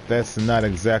fights, that's not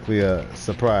exactly a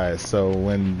surprise. So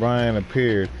when Brian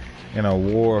appeared in a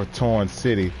war-torn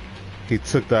city, he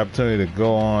took the opportunity to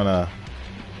go on a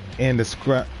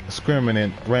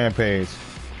indiscriminate rampage.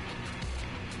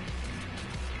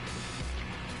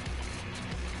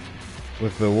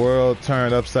 With the world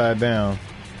turned upside down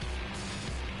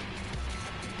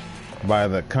by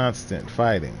the constant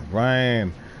fighting,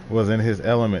 Brian was in his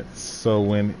element. So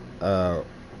when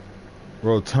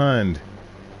rotund,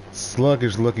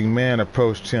 sluggish-looking man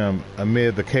approached him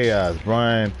amid the chaos,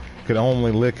 Brian could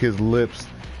only lick his lips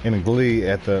in glee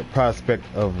at the prospect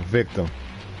of a victim.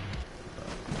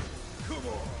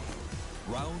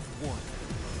 Round one.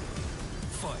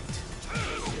 Fight.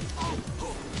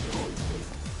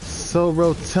 So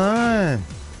rotund.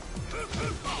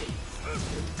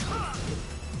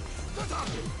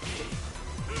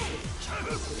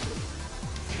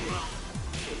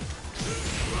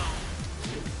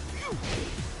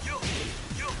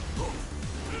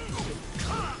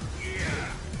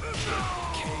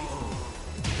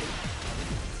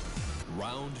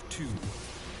 Round two.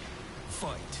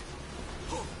 Fight.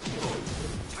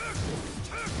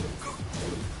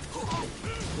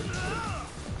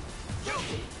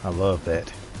 I love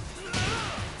that.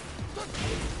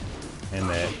 And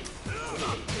that.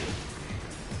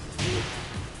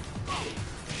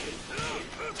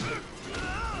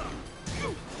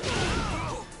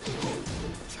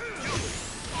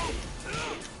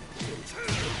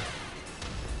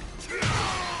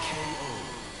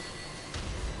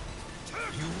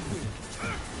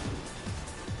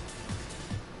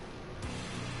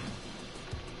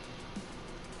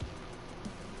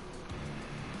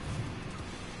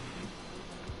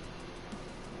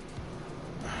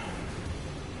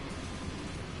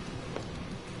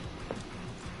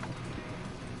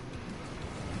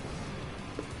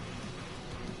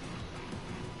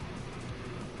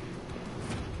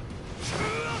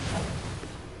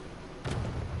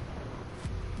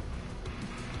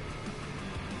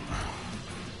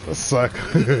 Suck.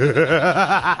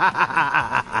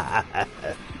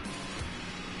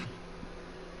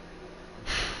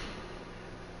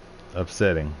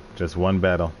 Upsetting. Just one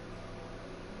battle.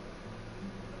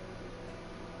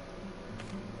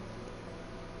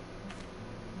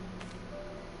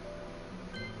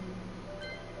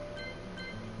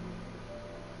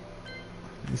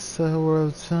 It's so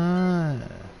world time.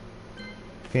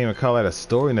 Can't even call that a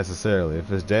story necessarily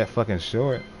if it's that fucking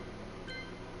short.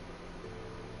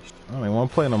 I don't even want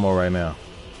to play no more right now.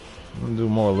 I'm gonna do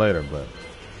more later, but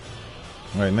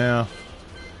right now,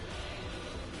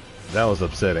 that was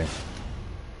upsetting.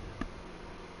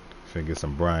 Finna get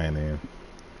some Brian in.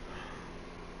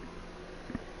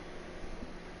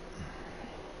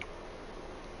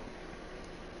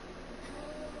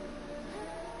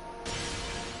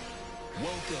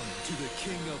 Welcome to the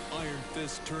King of Iron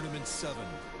Fist Tournament 7.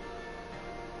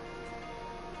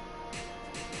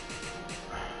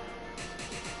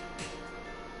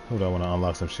 Who do I want to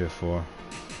unlock some shit for?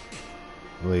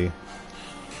 Lee. Lee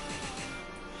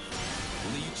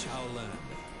Chaolan.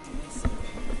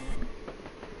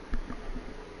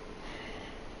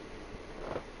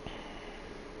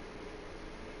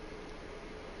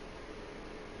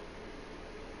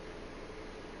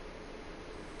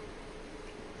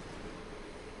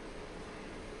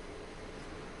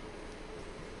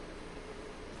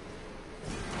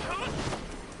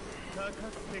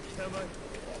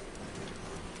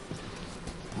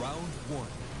 Round one.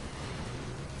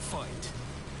 Fight.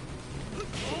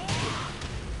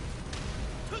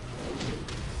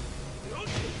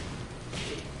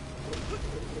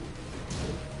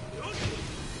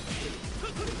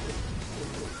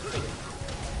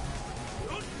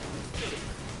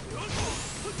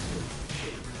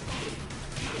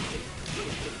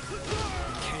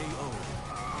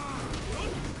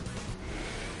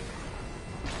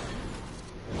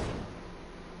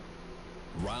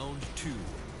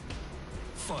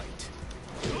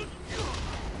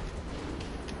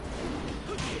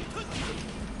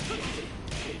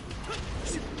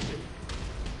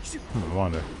 I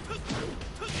wonder.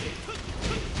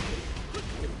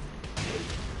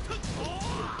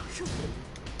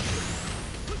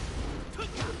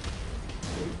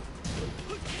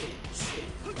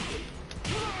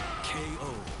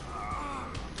 KO.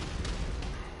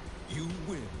 You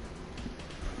win.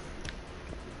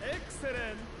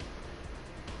 Excellent.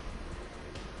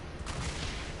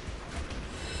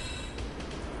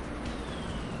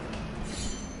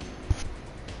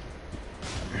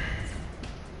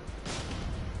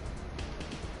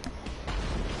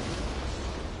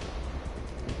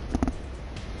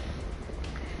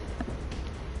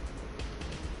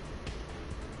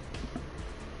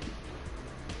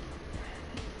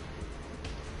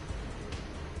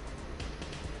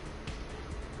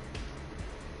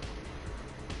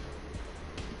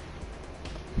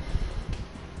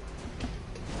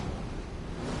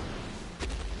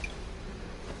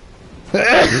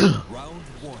 Round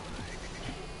one.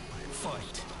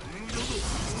 Fight.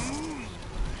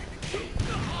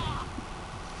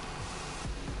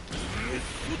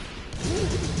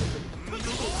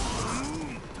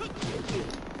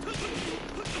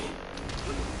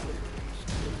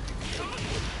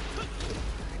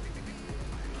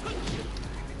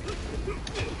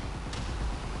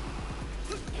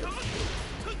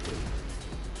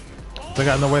 They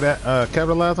got no way to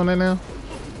capitalize on that now?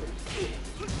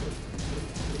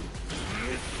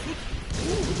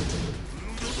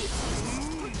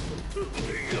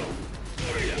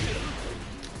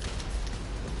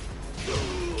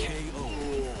 KO.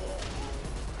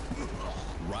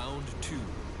 Round two.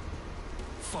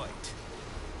 Fight.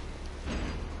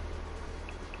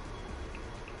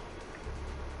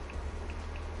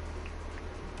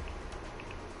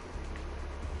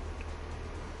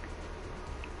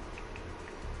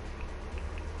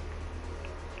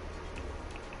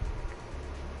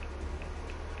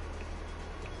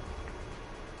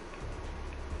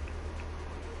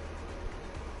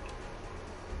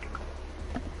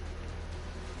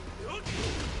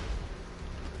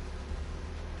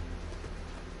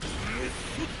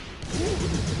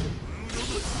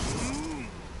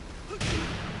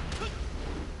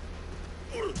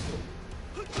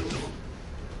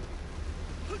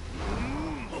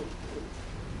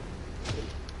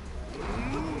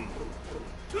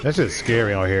 That's just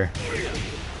scary on here.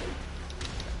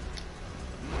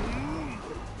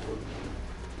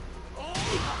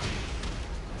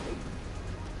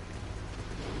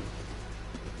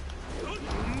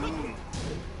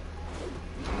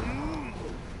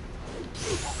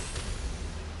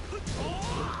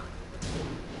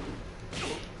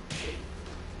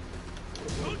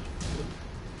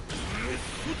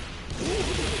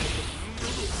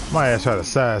 My ass try to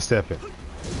sidestep it.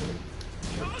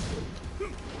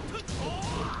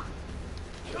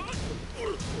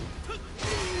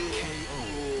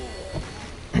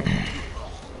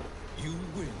 You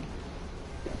win.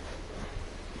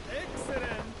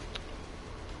 Excellent.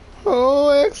 Oh,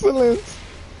 excellent.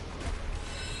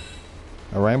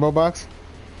 A rainbow box?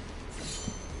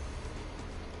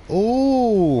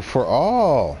 Ooh, for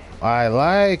all. I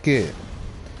like it.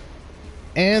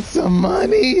 And some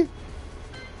money.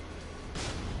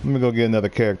 Let me go get another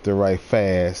character right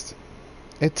fast.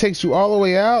 It takes you all the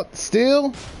way out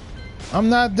still? I'm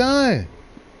not done.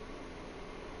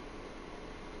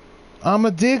 I'm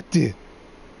addicted.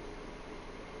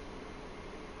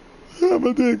 I'm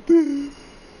addicted.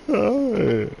 I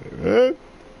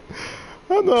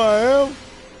know I am.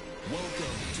 Welcome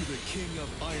to the King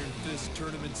of Iron Fist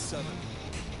Tournament 7.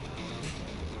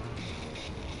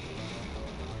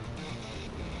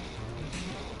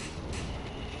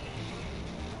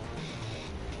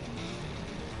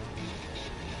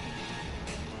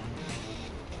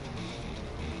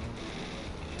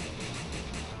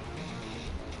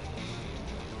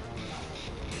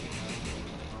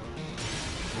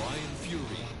 Brian Fury.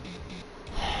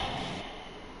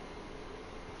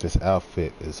 This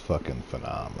outfit is fucking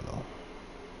phenomenal.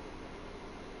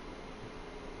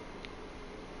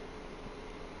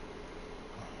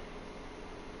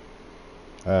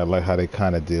 I like how they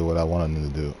kind of did what I wanted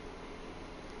them to do.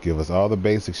 Give us all the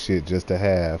basic shit just to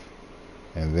have,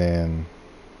 and then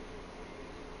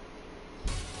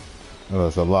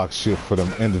it's a lock shift for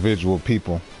them individual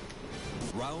people.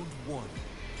 Round one.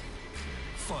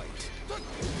 Fight.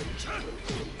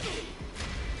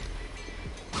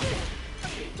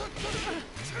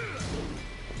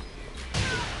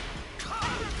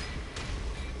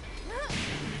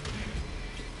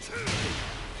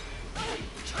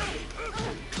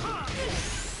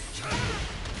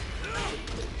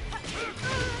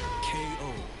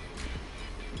 KO.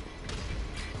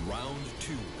 Round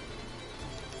two.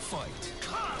 Fight.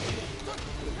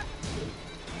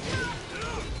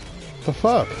 The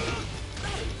fuck?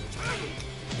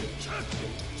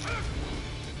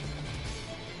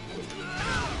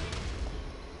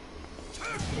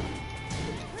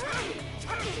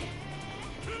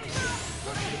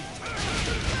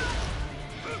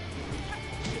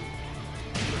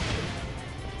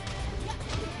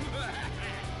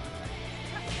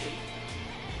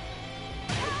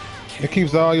 It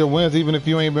keeps all your wins even if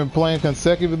you ain't been playing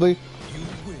consecutively.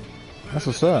 That's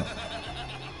what's up.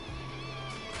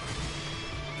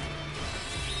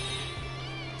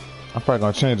 I'm probably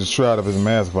gonna change the shroud of his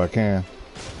mask if I can.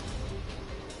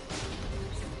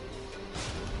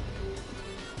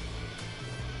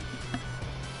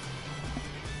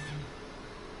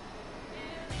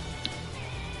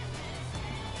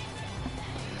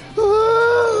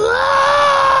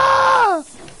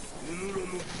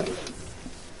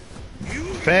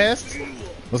 Fast?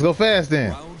 Let's go fast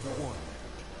then. Round one.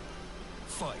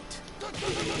 Fight.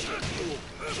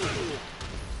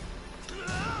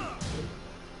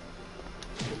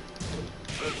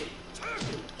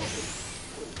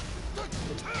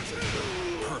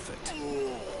 Perfect.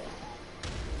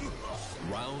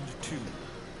 Round two.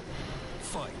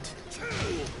 Fight.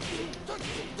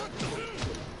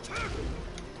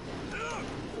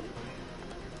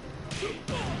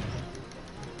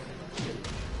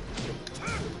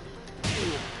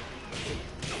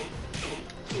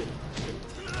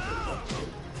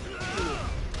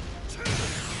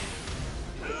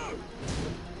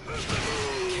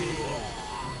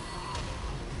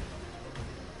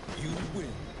 You win.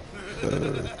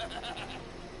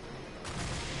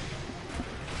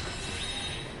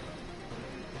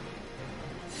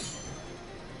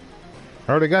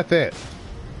 I already got that.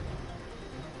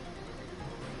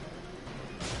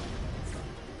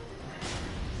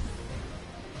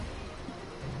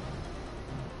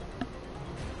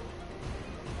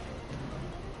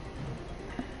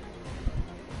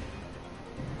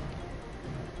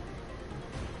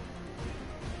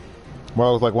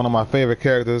 Well, it's like one of my favorite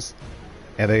characters,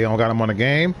 and they don't got him on the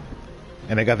game,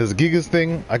 and they got this Gigas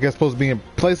thing, I guess, supposed to be in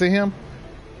place of him.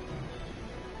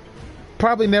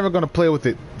 Probably never gonna play with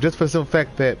it, just for some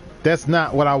fact that that's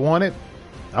not what I wanted.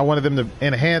 I wanted them to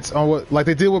enhance on what, like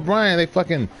they did with Brian. They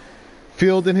fucking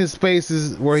filled in his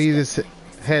spaces where he just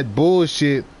had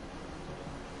bullshit,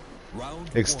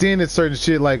 extended certain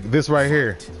shit like this right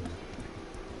here.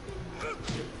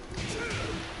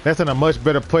 That's in a much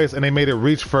better place, and they made it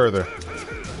reach further.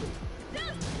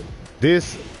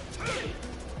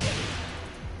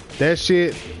 That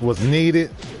shit was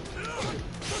needed.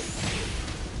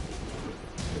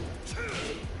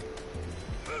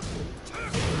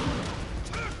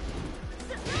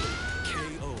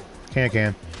 KO.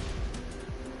 Can.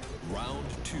 Round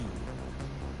two.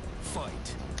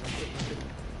 Fight.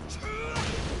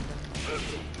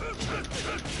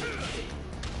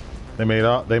 They made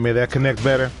that connect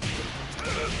better.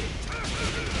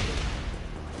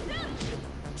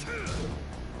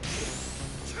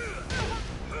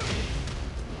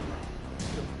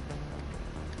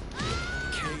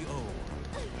 KO.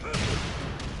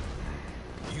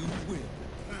 You win.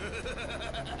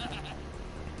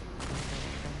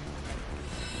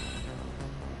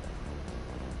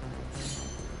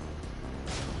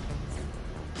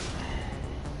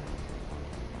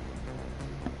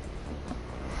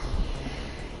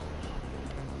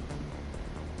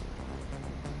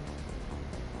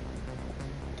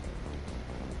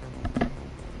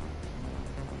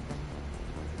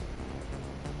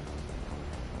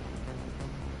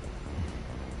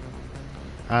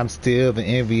 I'm still the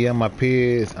envy of my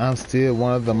peers. I'm still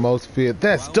one of the most feared.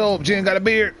 That's dope. Jen got a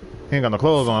beard. He ain't got no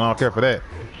clothes on. I don't care for that.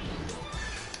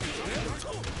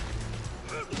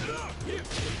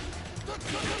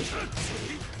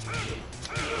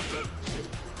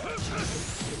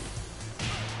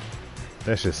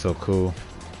 That shit's so cool.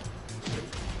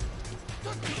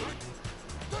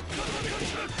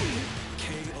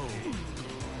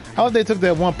 I hope they took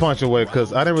that one punch away,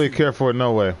 because I didn't really care for it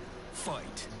no way.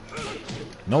 Fight.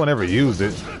 No one ever used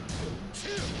it.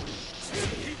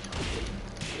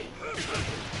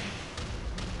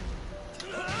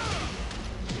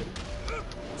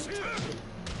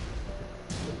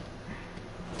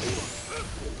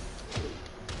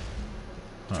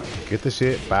 Get the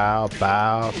shit. Bow,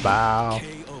 bow, bow.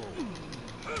 KO.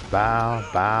 Bow,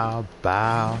 bow,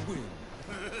 bow.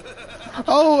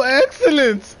 Oh,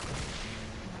 excellent!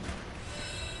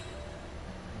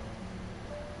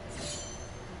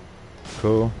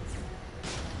 Cool.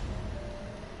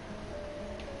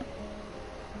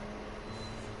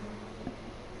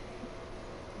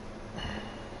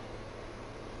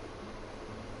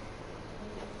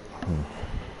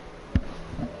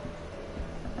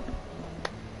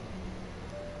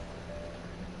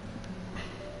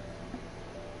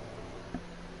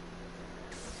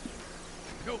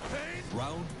 No pain.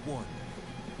 Round one.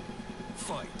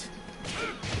 Fight.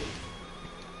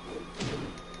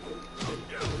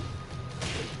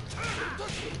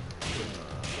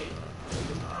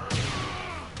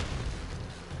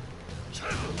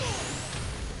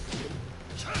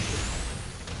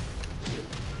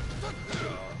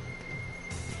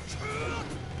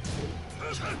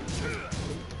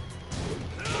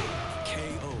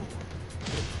 KO.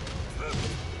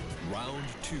 Round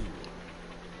two.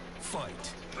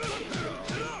 Fight.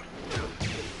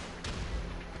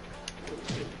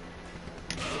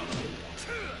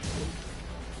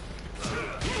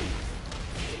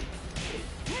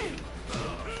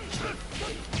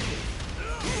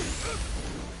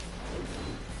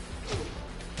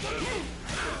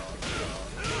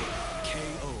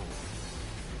 KO.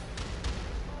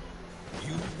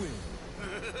 You win.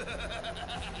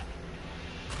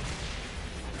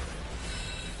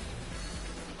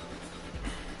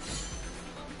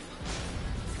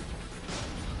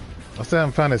 I still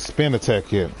haven't found his spin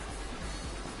attack yet.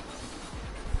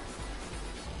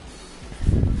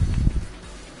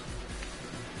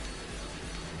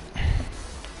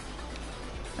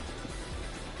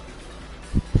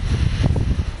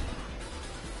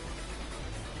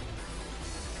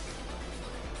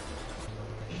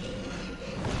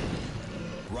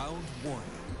 Round one.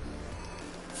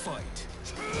 Fight.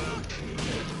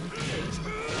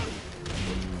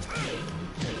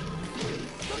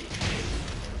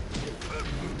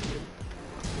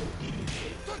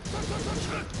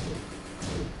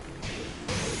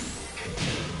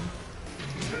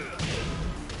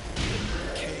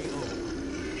 KO.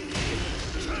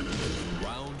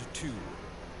 Round two.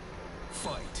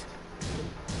 Fight.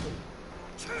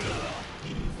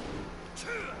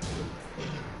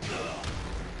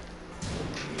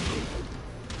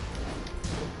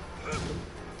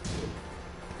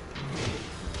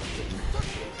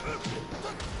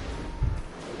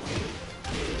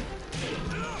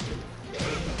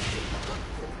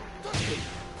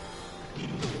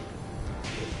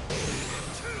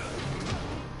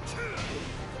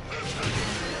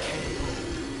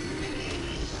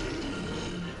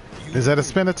 Is that a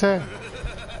spin attack?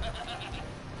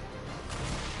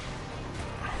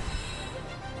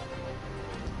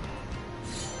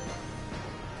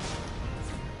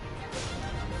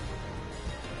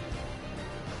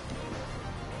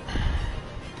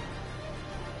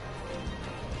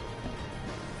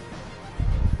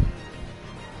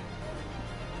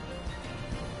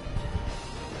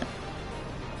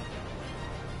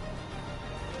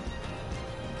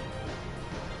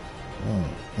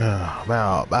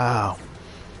 Bow, bow.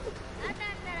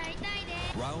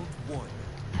 Round one.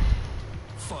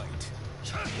 Fight.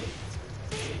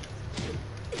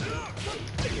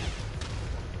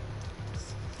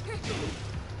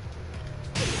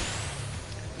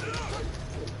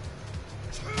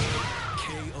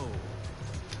 KO.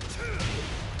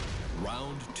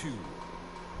 Round two.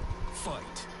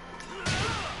 Fight.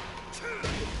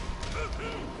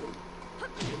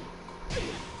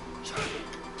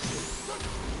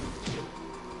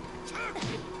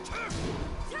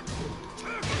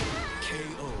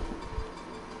 KO.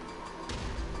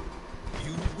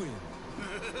 You win.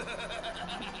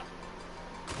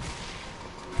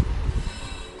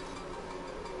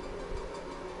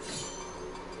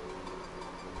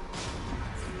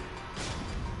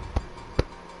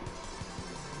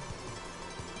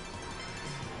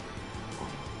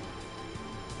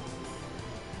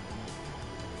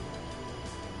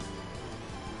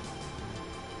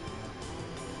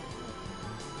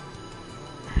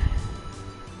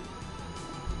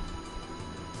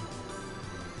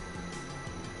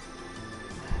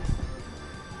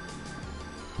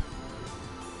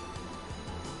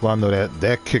 Well, I know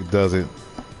that kick does it.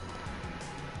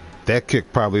 That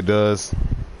kick probably does.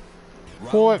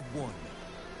 Round What? one.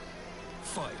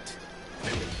 Fight.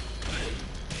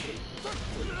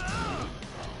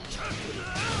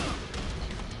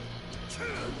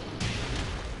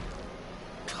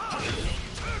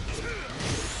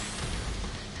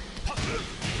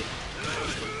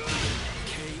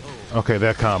 KO. Okay,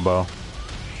 that combo.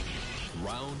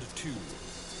 Round two.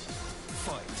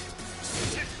 Fight.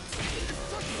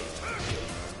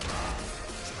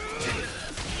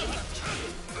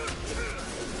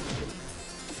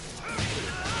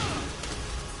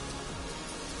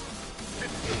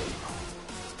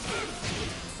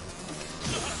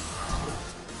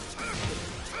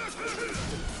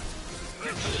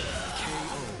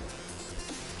 KO.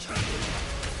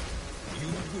 You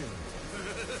win.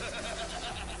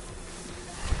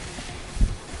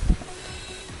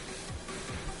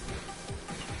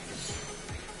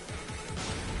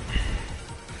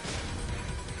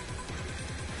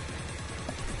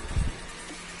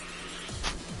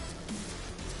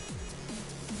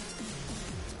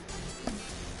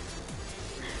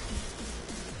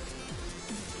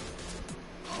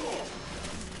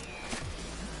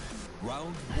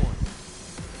 Round one.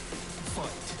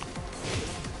 Fight.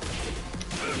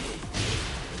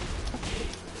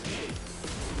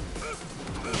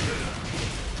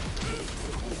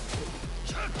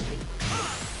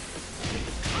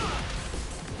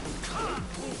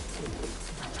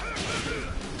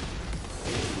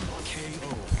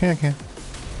 KO. Can.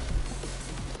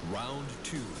 Round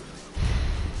two.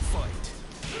 Fight.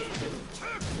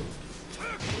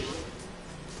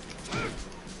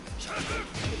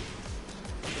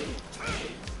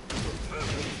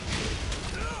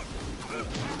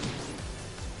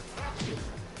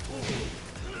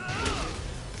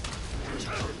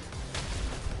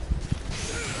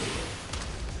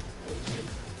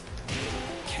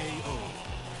 KO.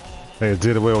 They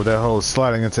did away with that whole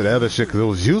sliding into the other shit because it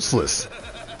was useless.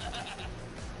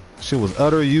 Shit was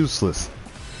utter useless.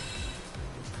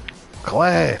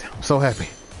 Glad. I'm so happy.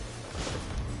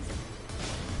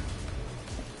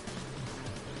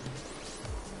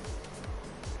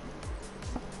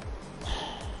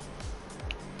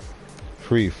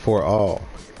 Free for all.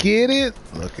 Get it?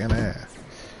 Looking at.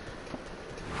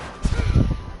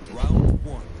 Round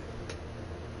one.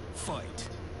 Fight.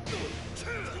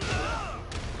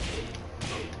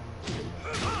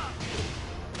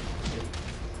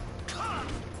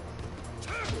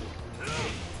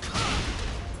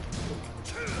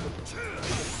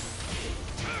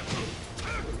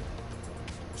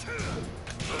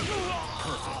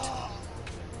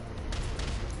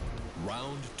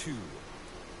 Round two.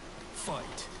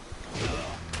 Fight.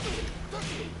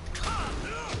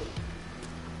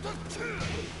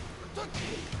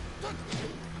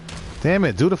 Damn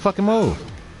it, do the fucking move.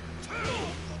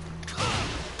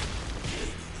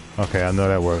 Okay, I know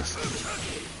that works.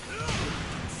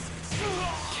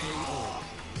 KO.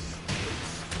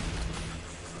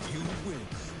 You win.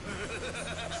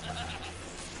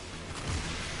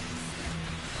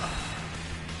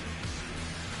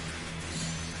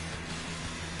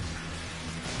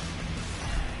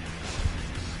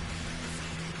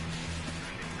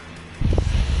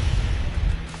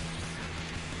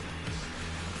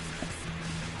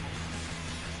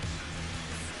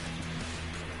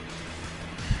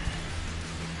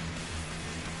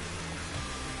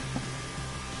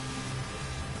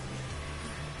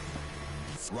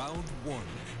 Round one.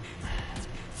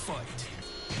 Fight.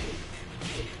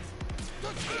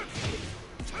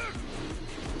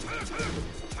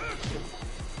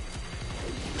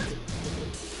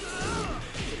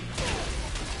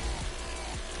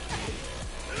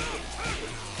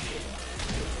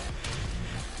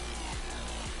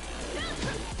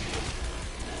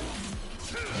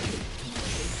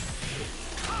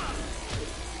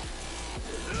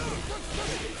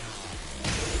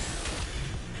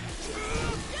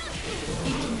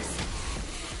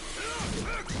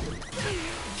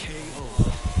 KO.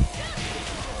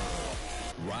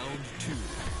 Round two.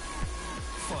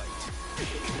 Fight.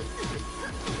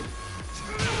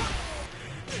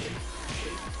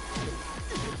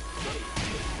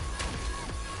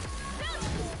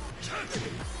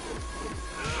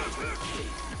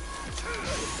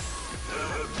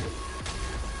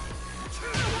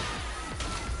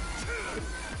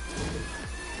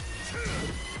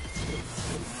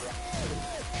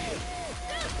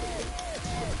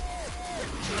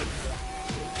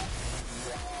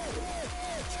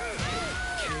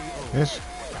 Yes.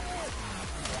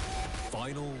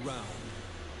 Final round.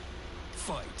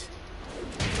 Fight.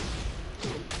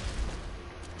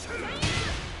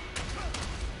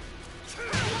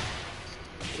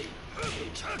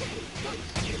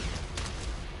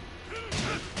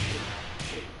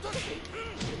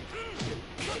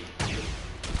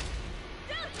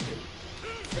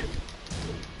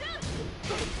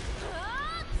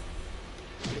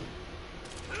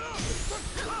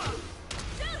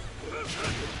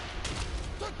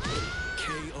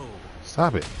 KO.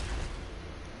 Stop it.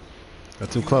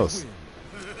 Got too close.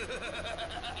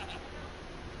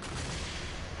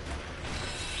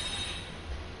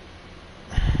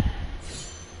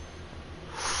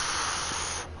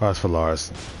 Oh, that's for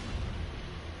Lars.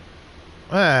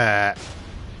 Ah.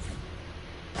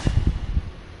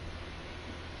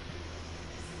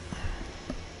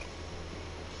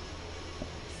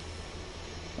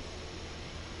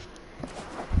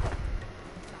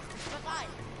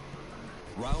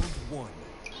 Round one.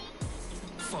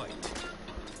 Fight.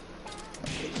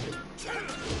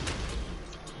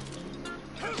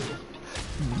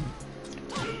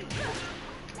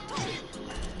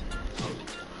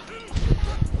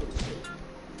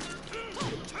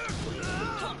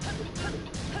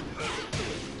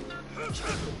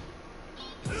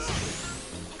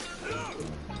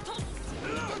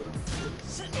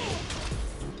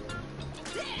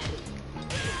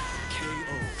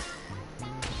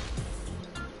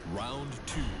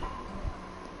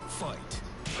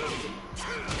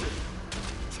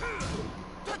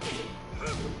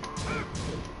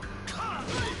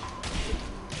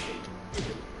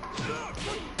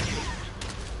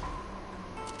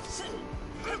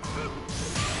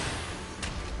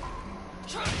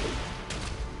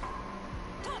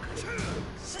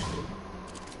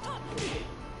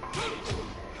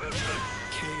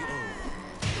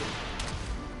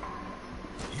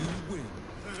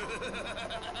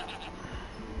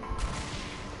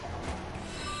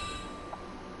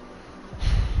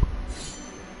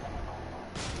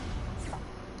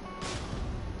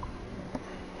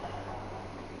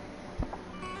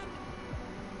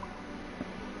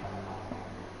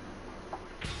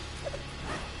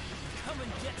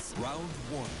 Round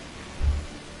one.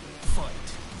 Fight.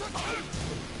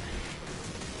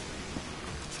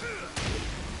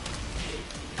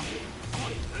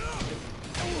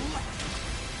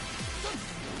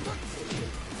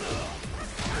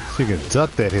 She can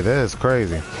duck that hit. That is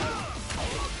crazy.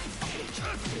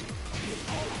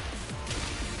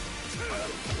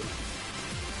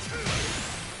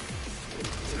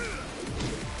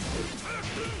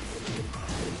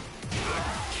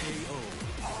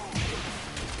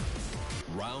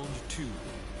 Round two.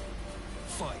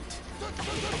 Fight.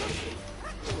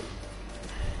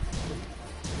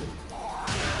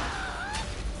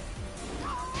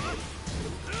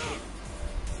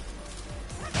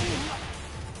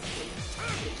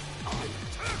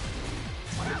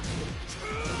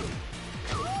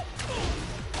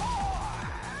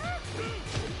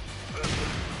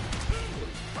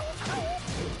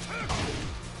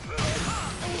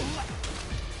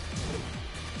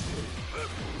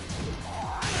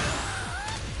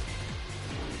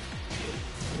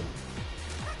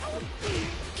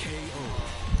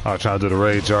 I was trying to do the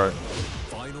rage art.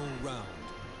 Final round.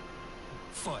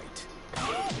 Fight.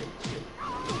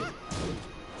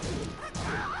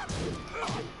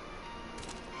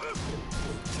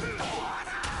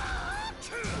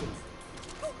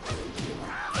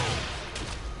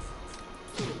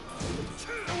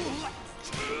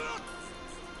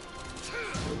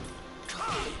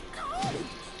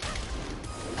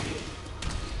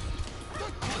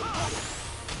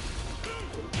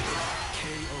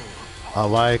 I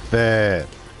like that.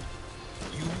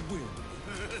 You win.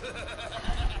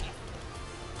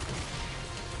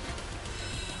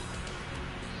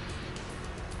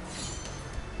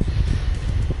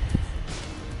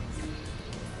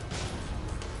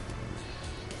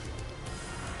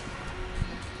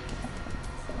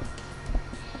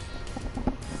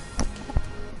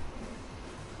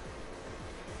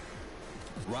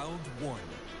 Round one.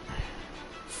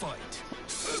 Fight.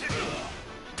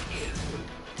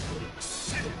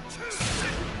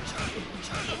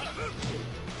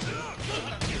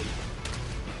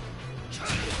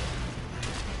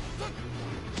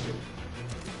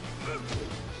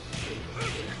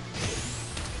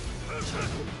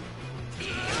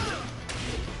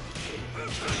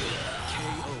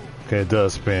 Okay, it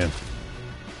does spin.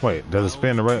 Wait, does it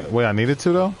spin the right way I need it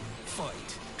to though? Fight.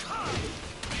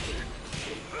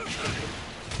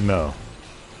 No.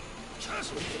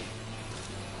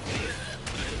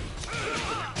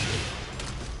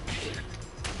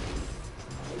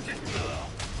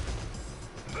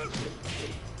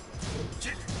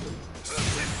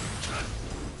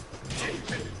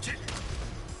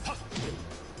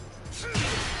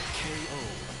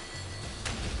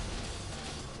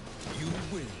 You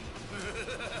win.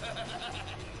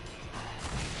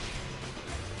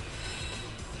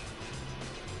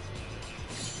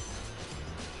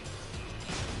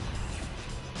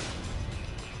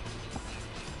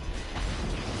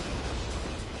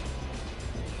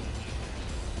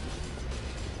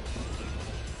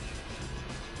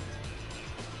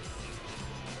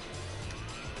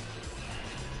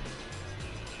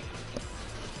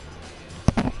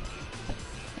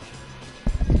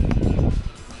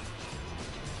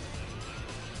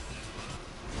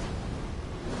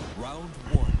 Round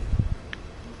one.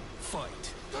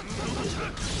 Fight.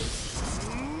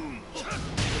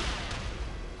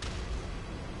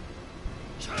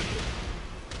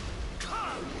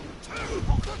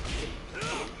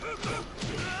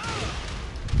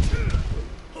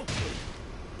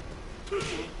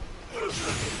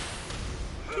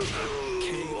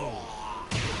 KO.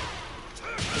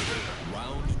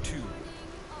 Round two.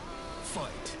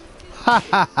 Fight. Ha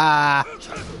ha ha!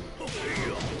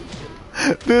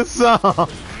 This song.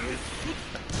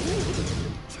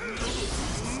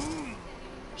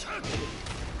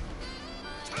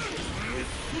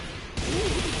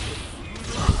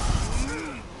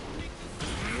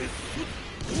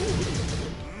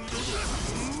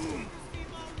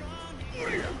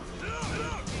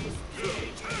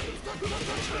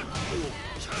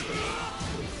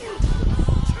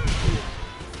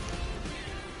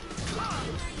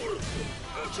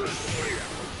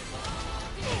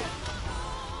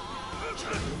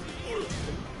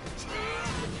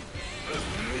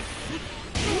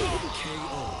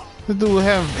 This dude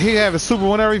have his super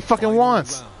whenever he fucking Final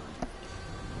wants. round.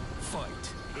 Fight.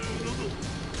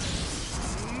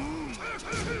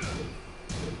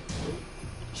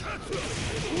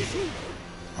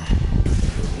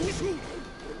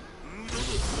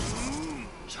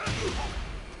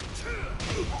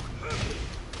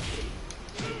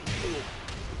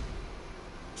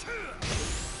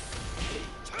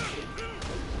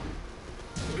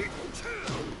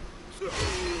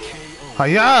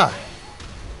 Hiya!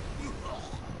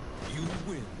 You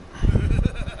win.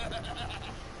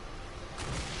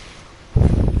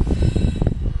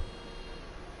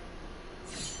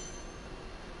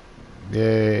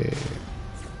 Yay.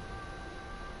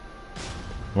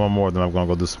 One more, then I'm gonna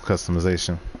go do some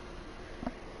customization.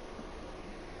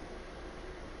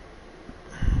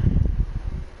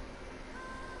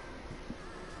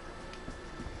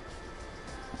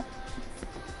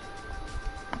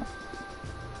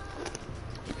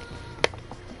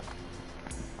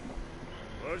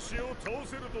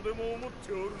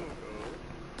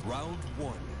 Round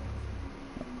one.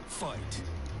 Fight.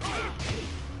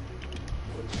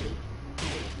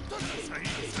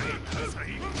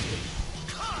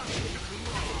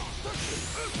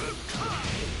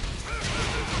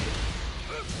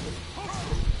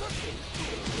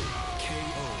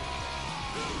 KO.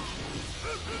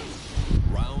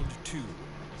 Round two.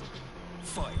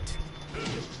 Fight.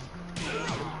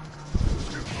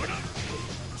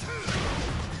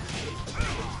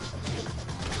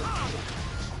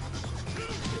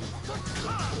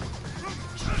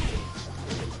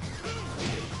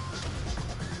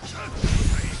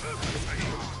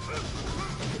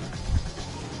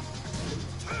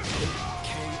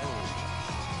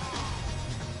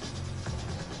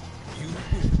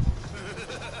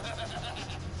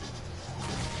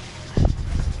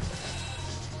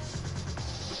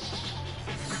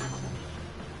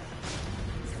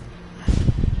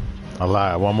 I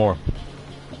lied. One more.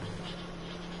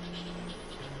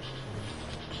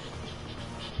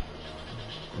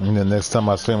 And then next time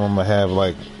I stream, I'm gonna have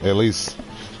like at least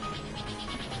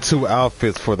 2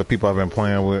 outfits for the people I've been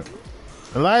playing with.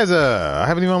 Eliza, I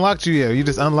haven't even unlocked you yet. You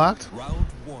just unlocked? Round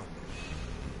one.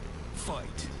 Fight.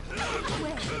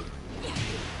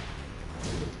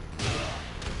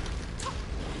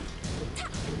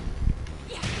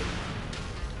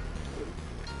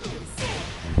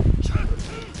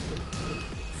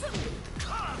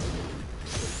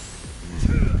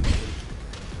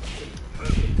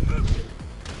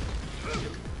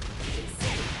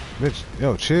 Bitch,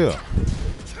 yo, chill.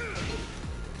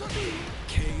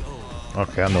 KO.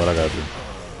 Okay, I know what I gotta do.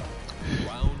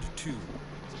 Round two.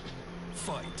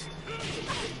 Fight.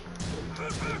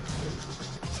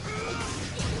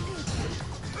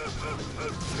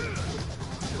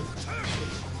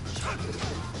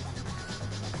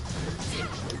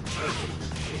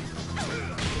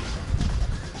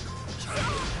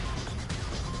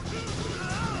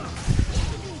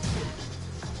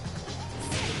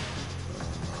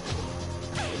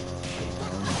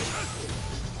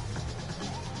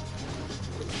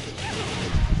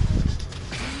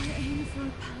 Aim for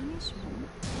punishment.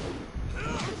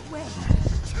 Wait.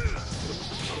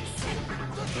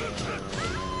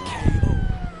 KO.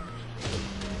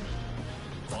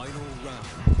 Final round.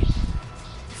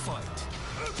 Fight.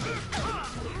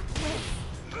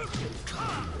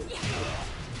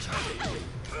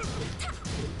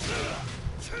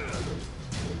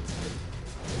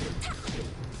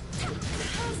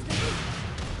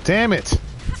 Damn it!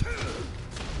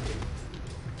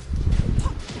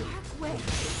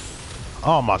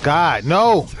 Oh my god,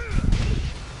 no!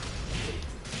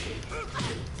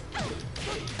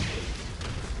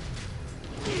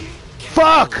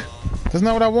 Fuck! That's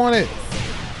not what I wanted.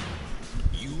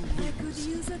 I could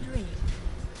use a drink.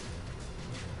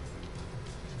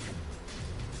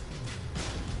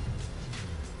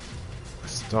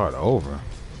 Start over.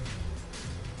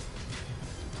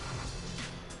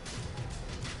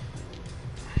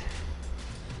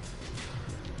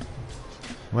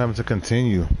 What happened to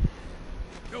continue?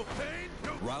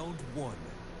 Round one.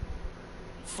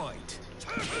 Fight.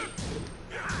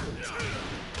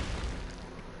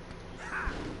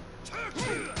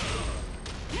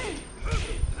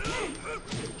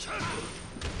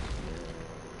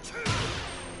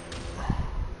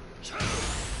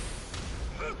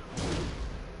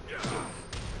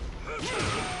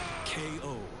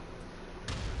 KO.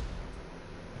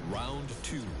 Round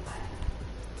two.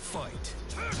 Fight.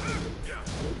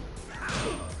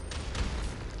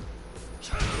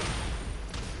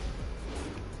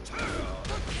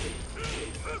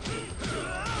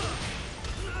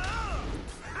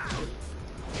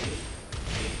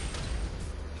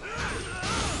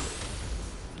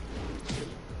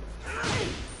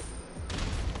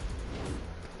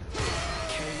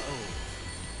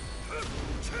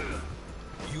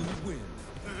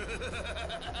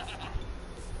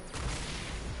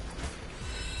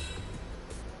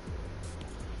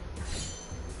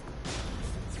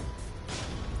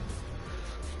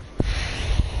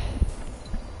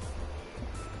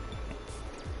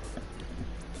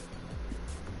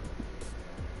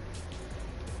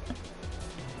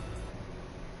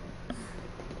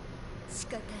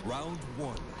 Round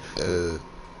one.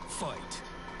 Fight.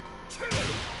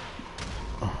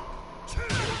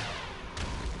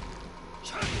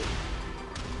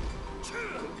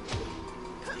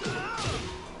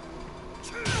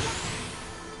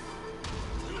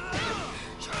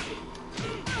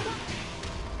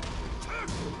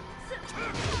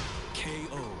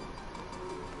 KO.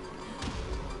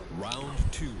 Round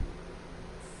two.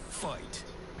 Fight.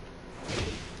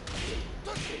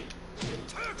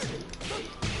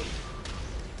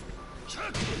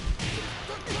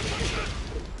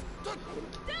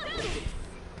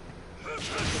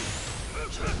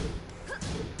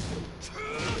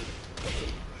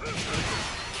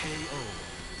 KO.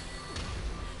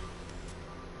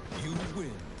 You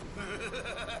win.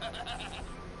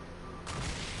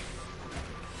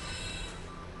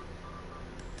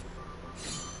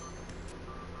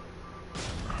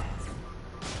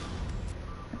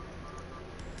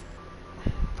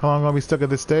 How long am I gonna be stuck at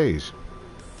this stage?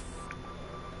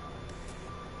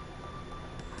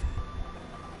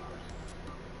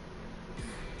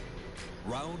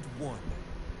 Round one.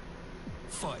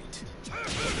 Fight.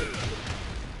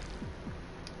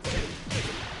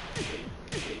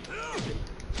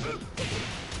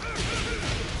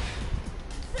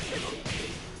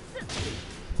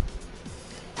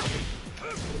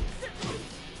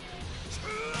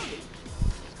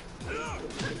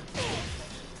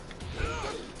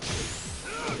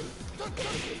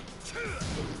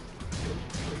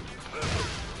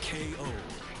 KO.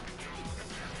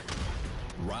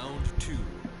 Round two.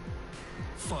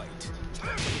 Fight.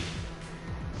 KO.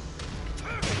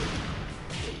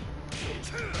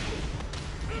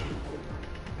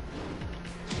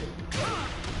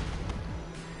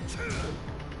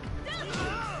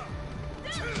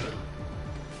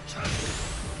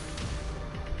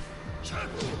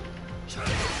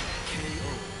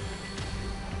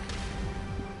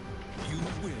 You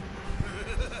win.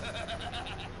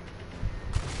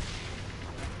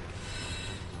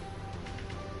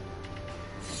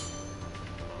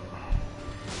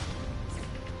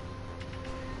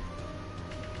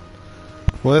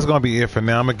 Well, that's gonna be it for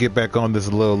now. I'm gonna get back on this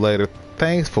a little later.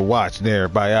 Thanks for watching,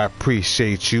 everybody. I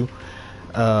appreciate you.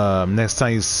 Next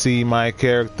time you see my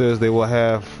characters, they will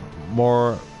have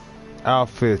more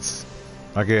outfits,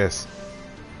 I guess.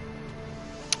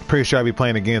 Pretty sure I'll be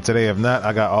playing again today. If not,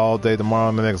 I got all day tomorrow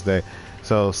and the next day.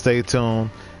 So stay tuned.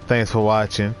 Thanks for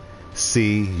watching.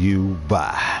 See you.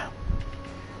 Bye.